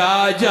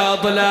العجاج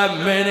اظلم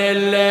من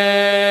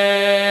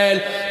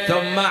الليل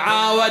ثم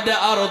عاود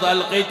أرض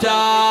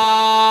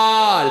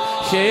القتال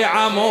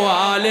شيع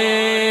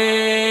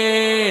موالين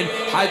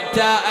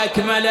حتى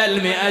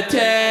أكمل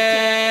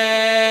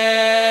 200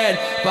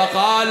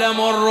 فقال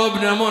مر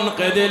بن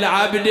منقذ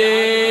العبد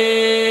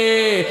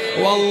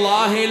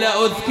والله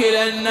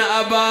لأذكرن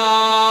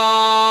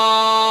أباه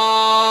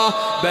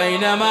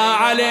بينما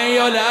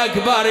علي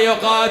الأكبر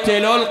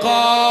يقاتل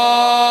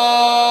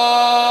القوم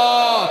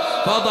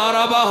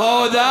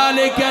فضربه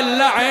ذلك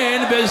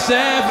اللعين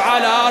بالسيف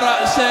على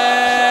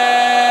رأسه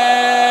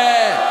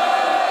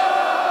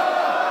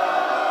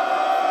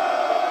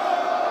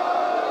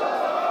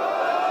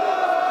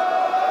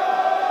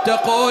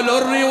تقول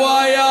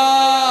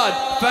الروايات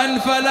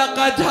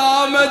فانفلقت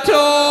هامته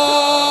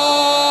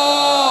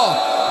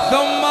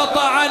ثم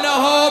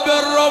طعنه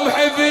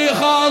بالرمح في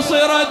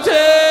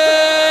خاصرته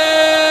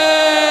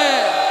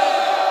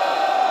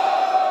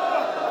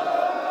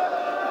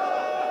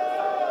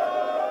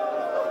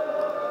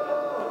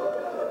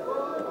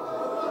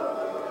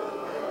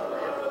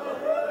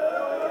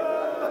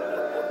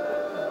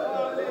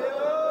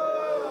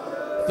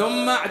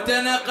ثم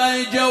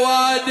اعتنق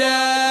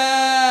جواده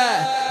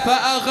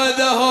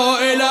فأخذه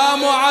إلى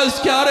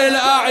معسكر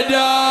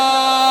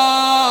الأعداء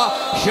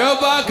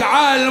شبك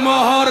على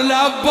المهر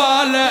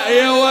لبال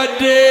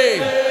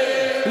يودي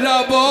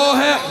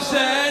لابوه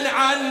حسين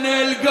عن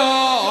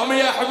القوم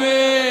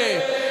يحبي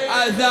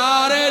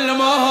أثار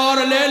المهر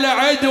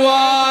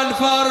للعدوان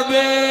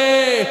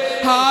فربي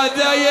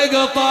هذا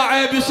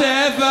يقطع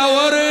بسيفه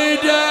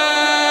وريده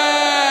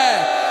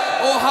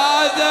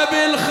وهذا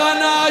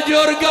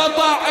بالخناجر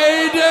قطع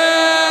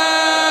ايده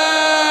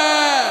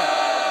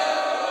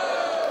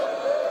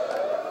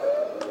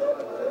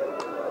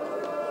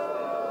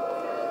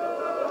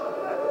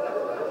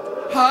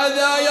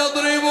هذا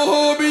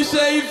يضربه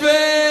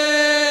بسيفه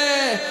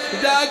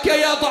ذاك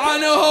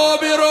يطعنه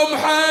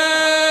برمحه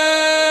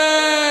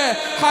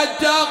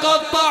حتى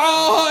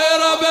قطعوه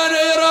إربا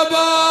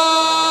إربا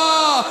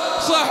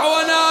صح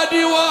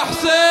ونادي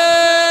وحسين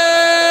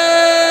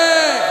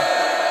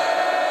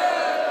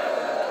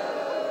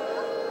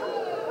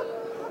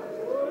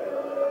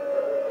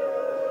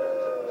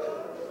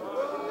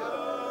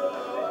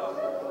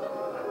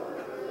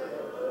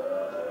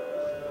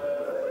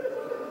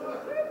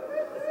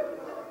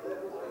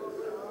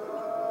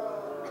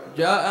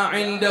جاء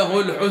عنده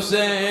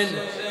الحسين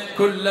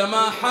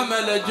كلما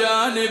حمل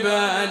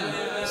جانبا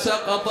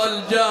سقط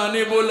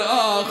الجانب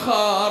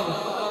الآخر.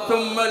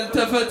 ثم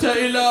التفت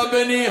إلى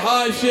بني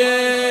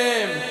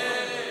هاشم،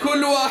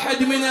 كل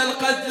واحد من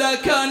القتلى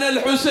كان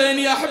الحسين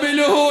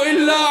يحمله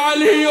إلا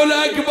علي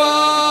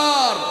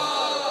الأكبر.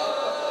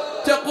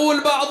 تقول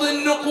بعض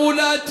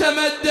النقولات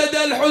تمدد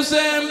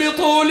الحسين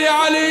بطول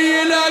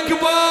علي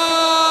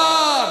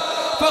الأكبر،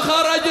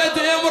 فخرجت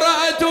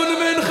امرأة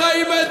من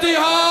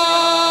خيمتها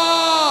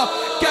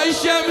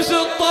كالشمس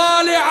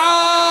الطالعة،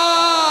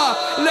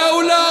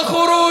 لولا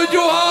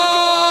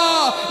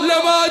خروجها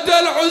لمات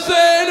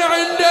الحسين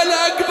عند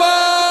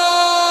الأكبر.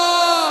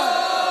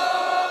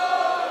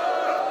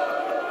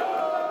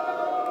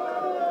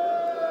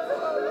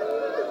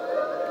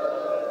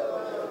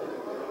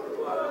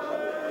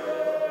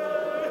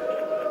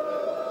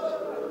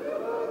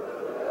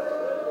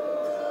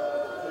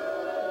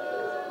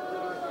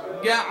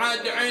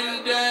 قعد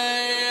عنده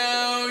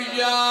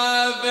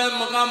وشاف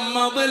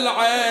مغمض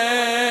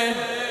العين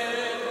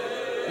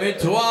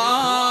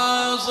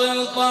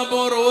متواصل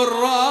طبر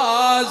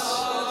والراس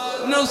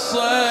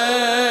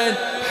نصين،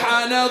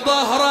 حنى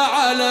ظهره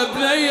على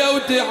بنيه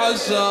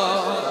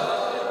وتحسر.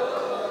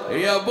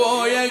 يا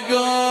بويا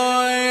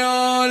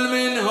قايل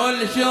منه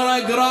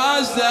الشرق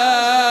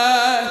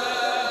راسه،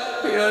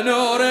 يا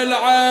نور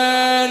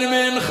العين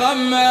من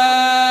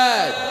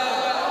خمد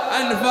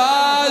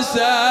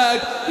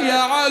أنفاسك، يا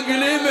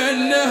عقلي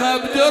منها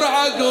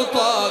بدرعك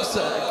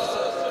وطاسك.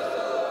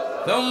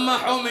 ثم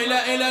حمل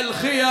إلى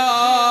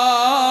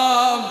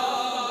الخيام،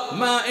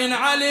 ما إن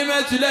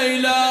علمت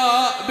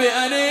ليلى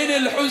بأنين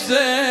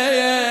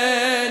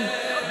الحسين،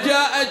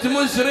 جاءت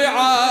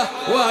مسرعة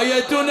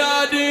وهي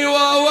تنادي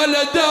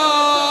وولدا.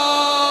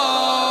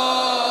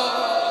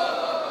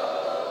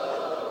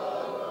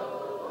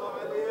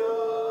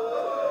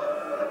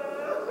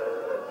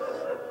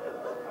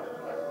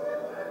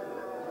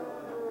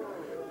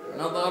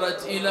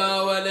 نظرت إلى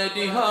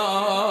ولدها،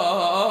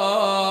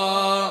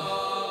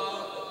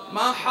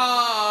 ما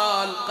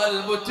حال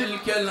قلب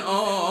تلك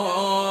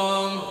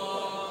الأم،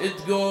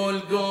 تقول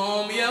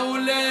قوم يا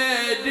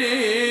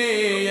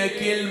ولدي يا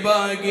كل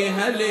باقي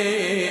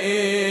هلي،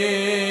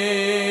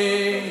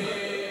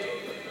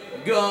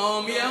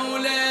 قوم يا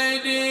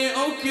ولدي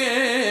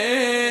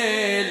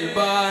وكل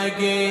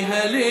باقي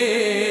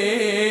هلي.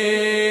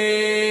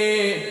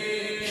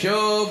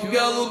 شوف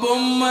قلب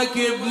أمك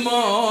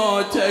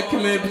بموتك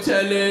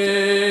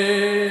مبتلي،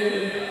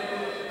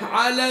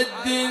 على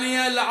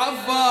الدنيا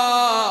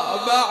العفا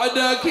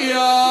بعدك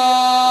يا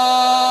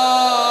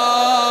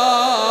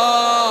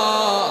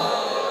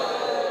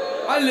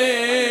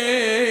علي.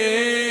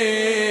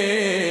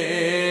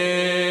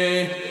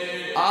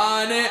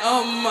 أنا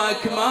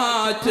أمك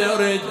ما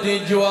ترد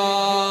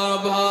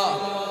جوابها،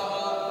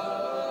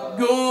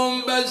 قوم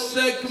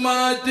بسك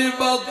ما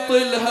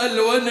تبطل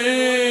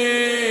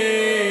هالونين.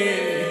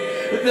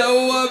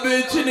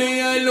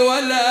 ذوبتني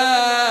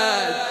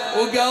الولد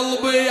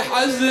وقلبي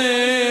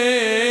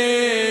حزين،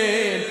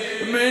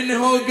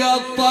 منه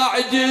قطع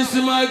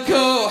جسمك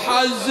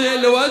وحز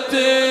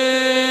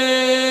الوتين.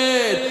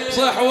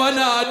 صح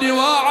ونادي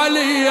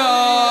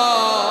وعليا،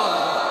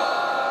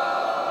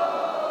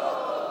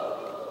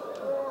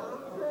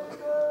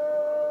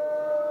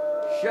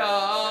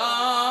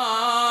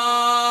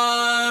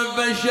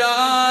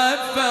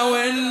 شاف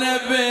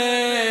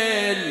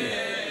والنبل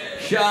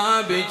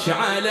شابك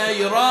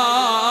علي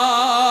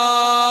راح،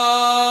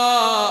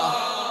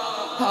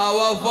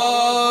 هوا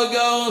فوق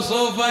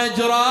وصف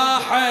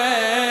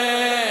جراحي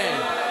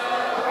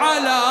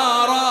على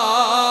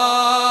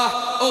راح،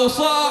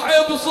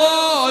 وصاحب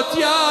صوت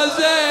يا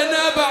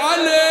زينب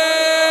علي.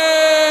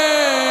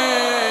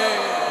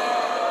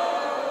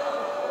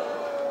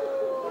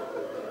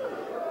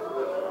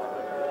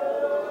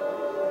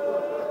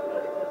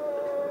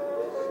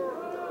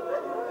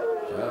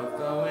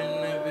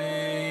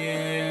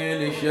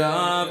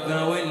 شابك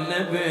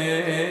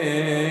والنبي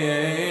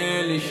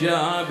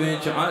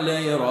شابك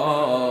علي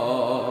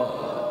راح،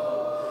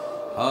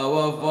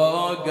 هوا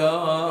فوقه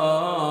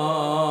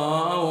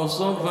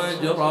وصف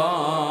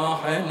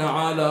جراح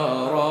على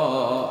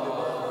راح،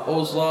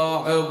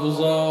 وصاحب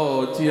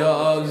صوت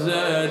يا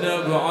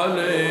زينب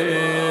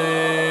علي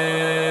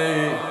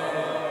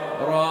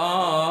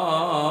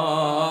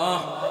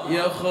راح.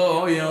 يا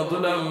خويا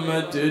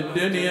ظلمت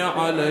الدنيا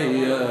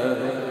علي،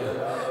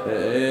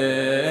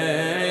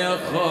 يا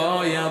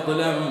خويا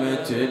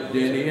ظلمت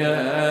الدنيا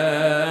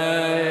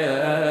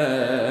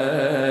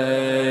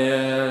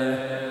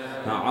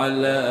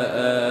علي.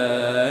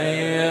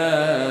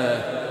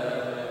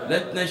 لا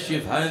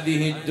تنشف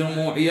هذه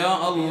الدموع يا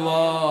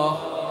الله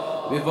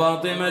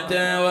بفاطمة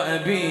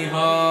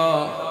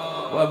وأبيها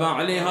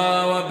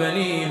وبعلها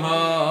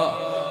وبنيها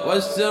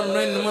والسر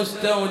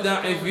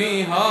المستودع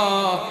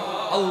فيها.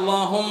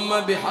 اللهم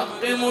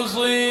بحق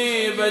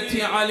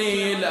مصيبة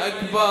علي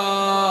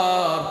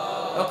الأكبر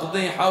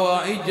اقضي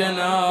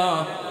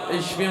حوائجنا،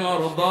 اشف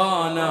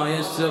مرضانا،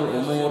 يسر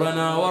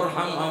أمورنا،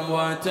 وارحم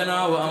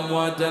أمواتنا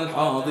وأموات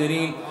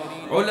الحاضرين.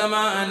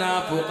 علماءنا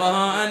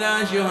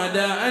فقهاءنا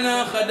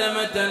شهداءنا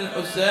خدمة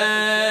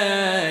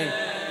الحسين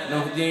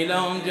نهدي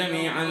لهم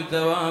جميعا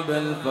ثواب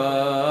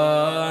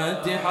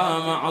الفاتحة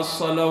مع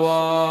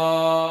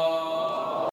الصلوات.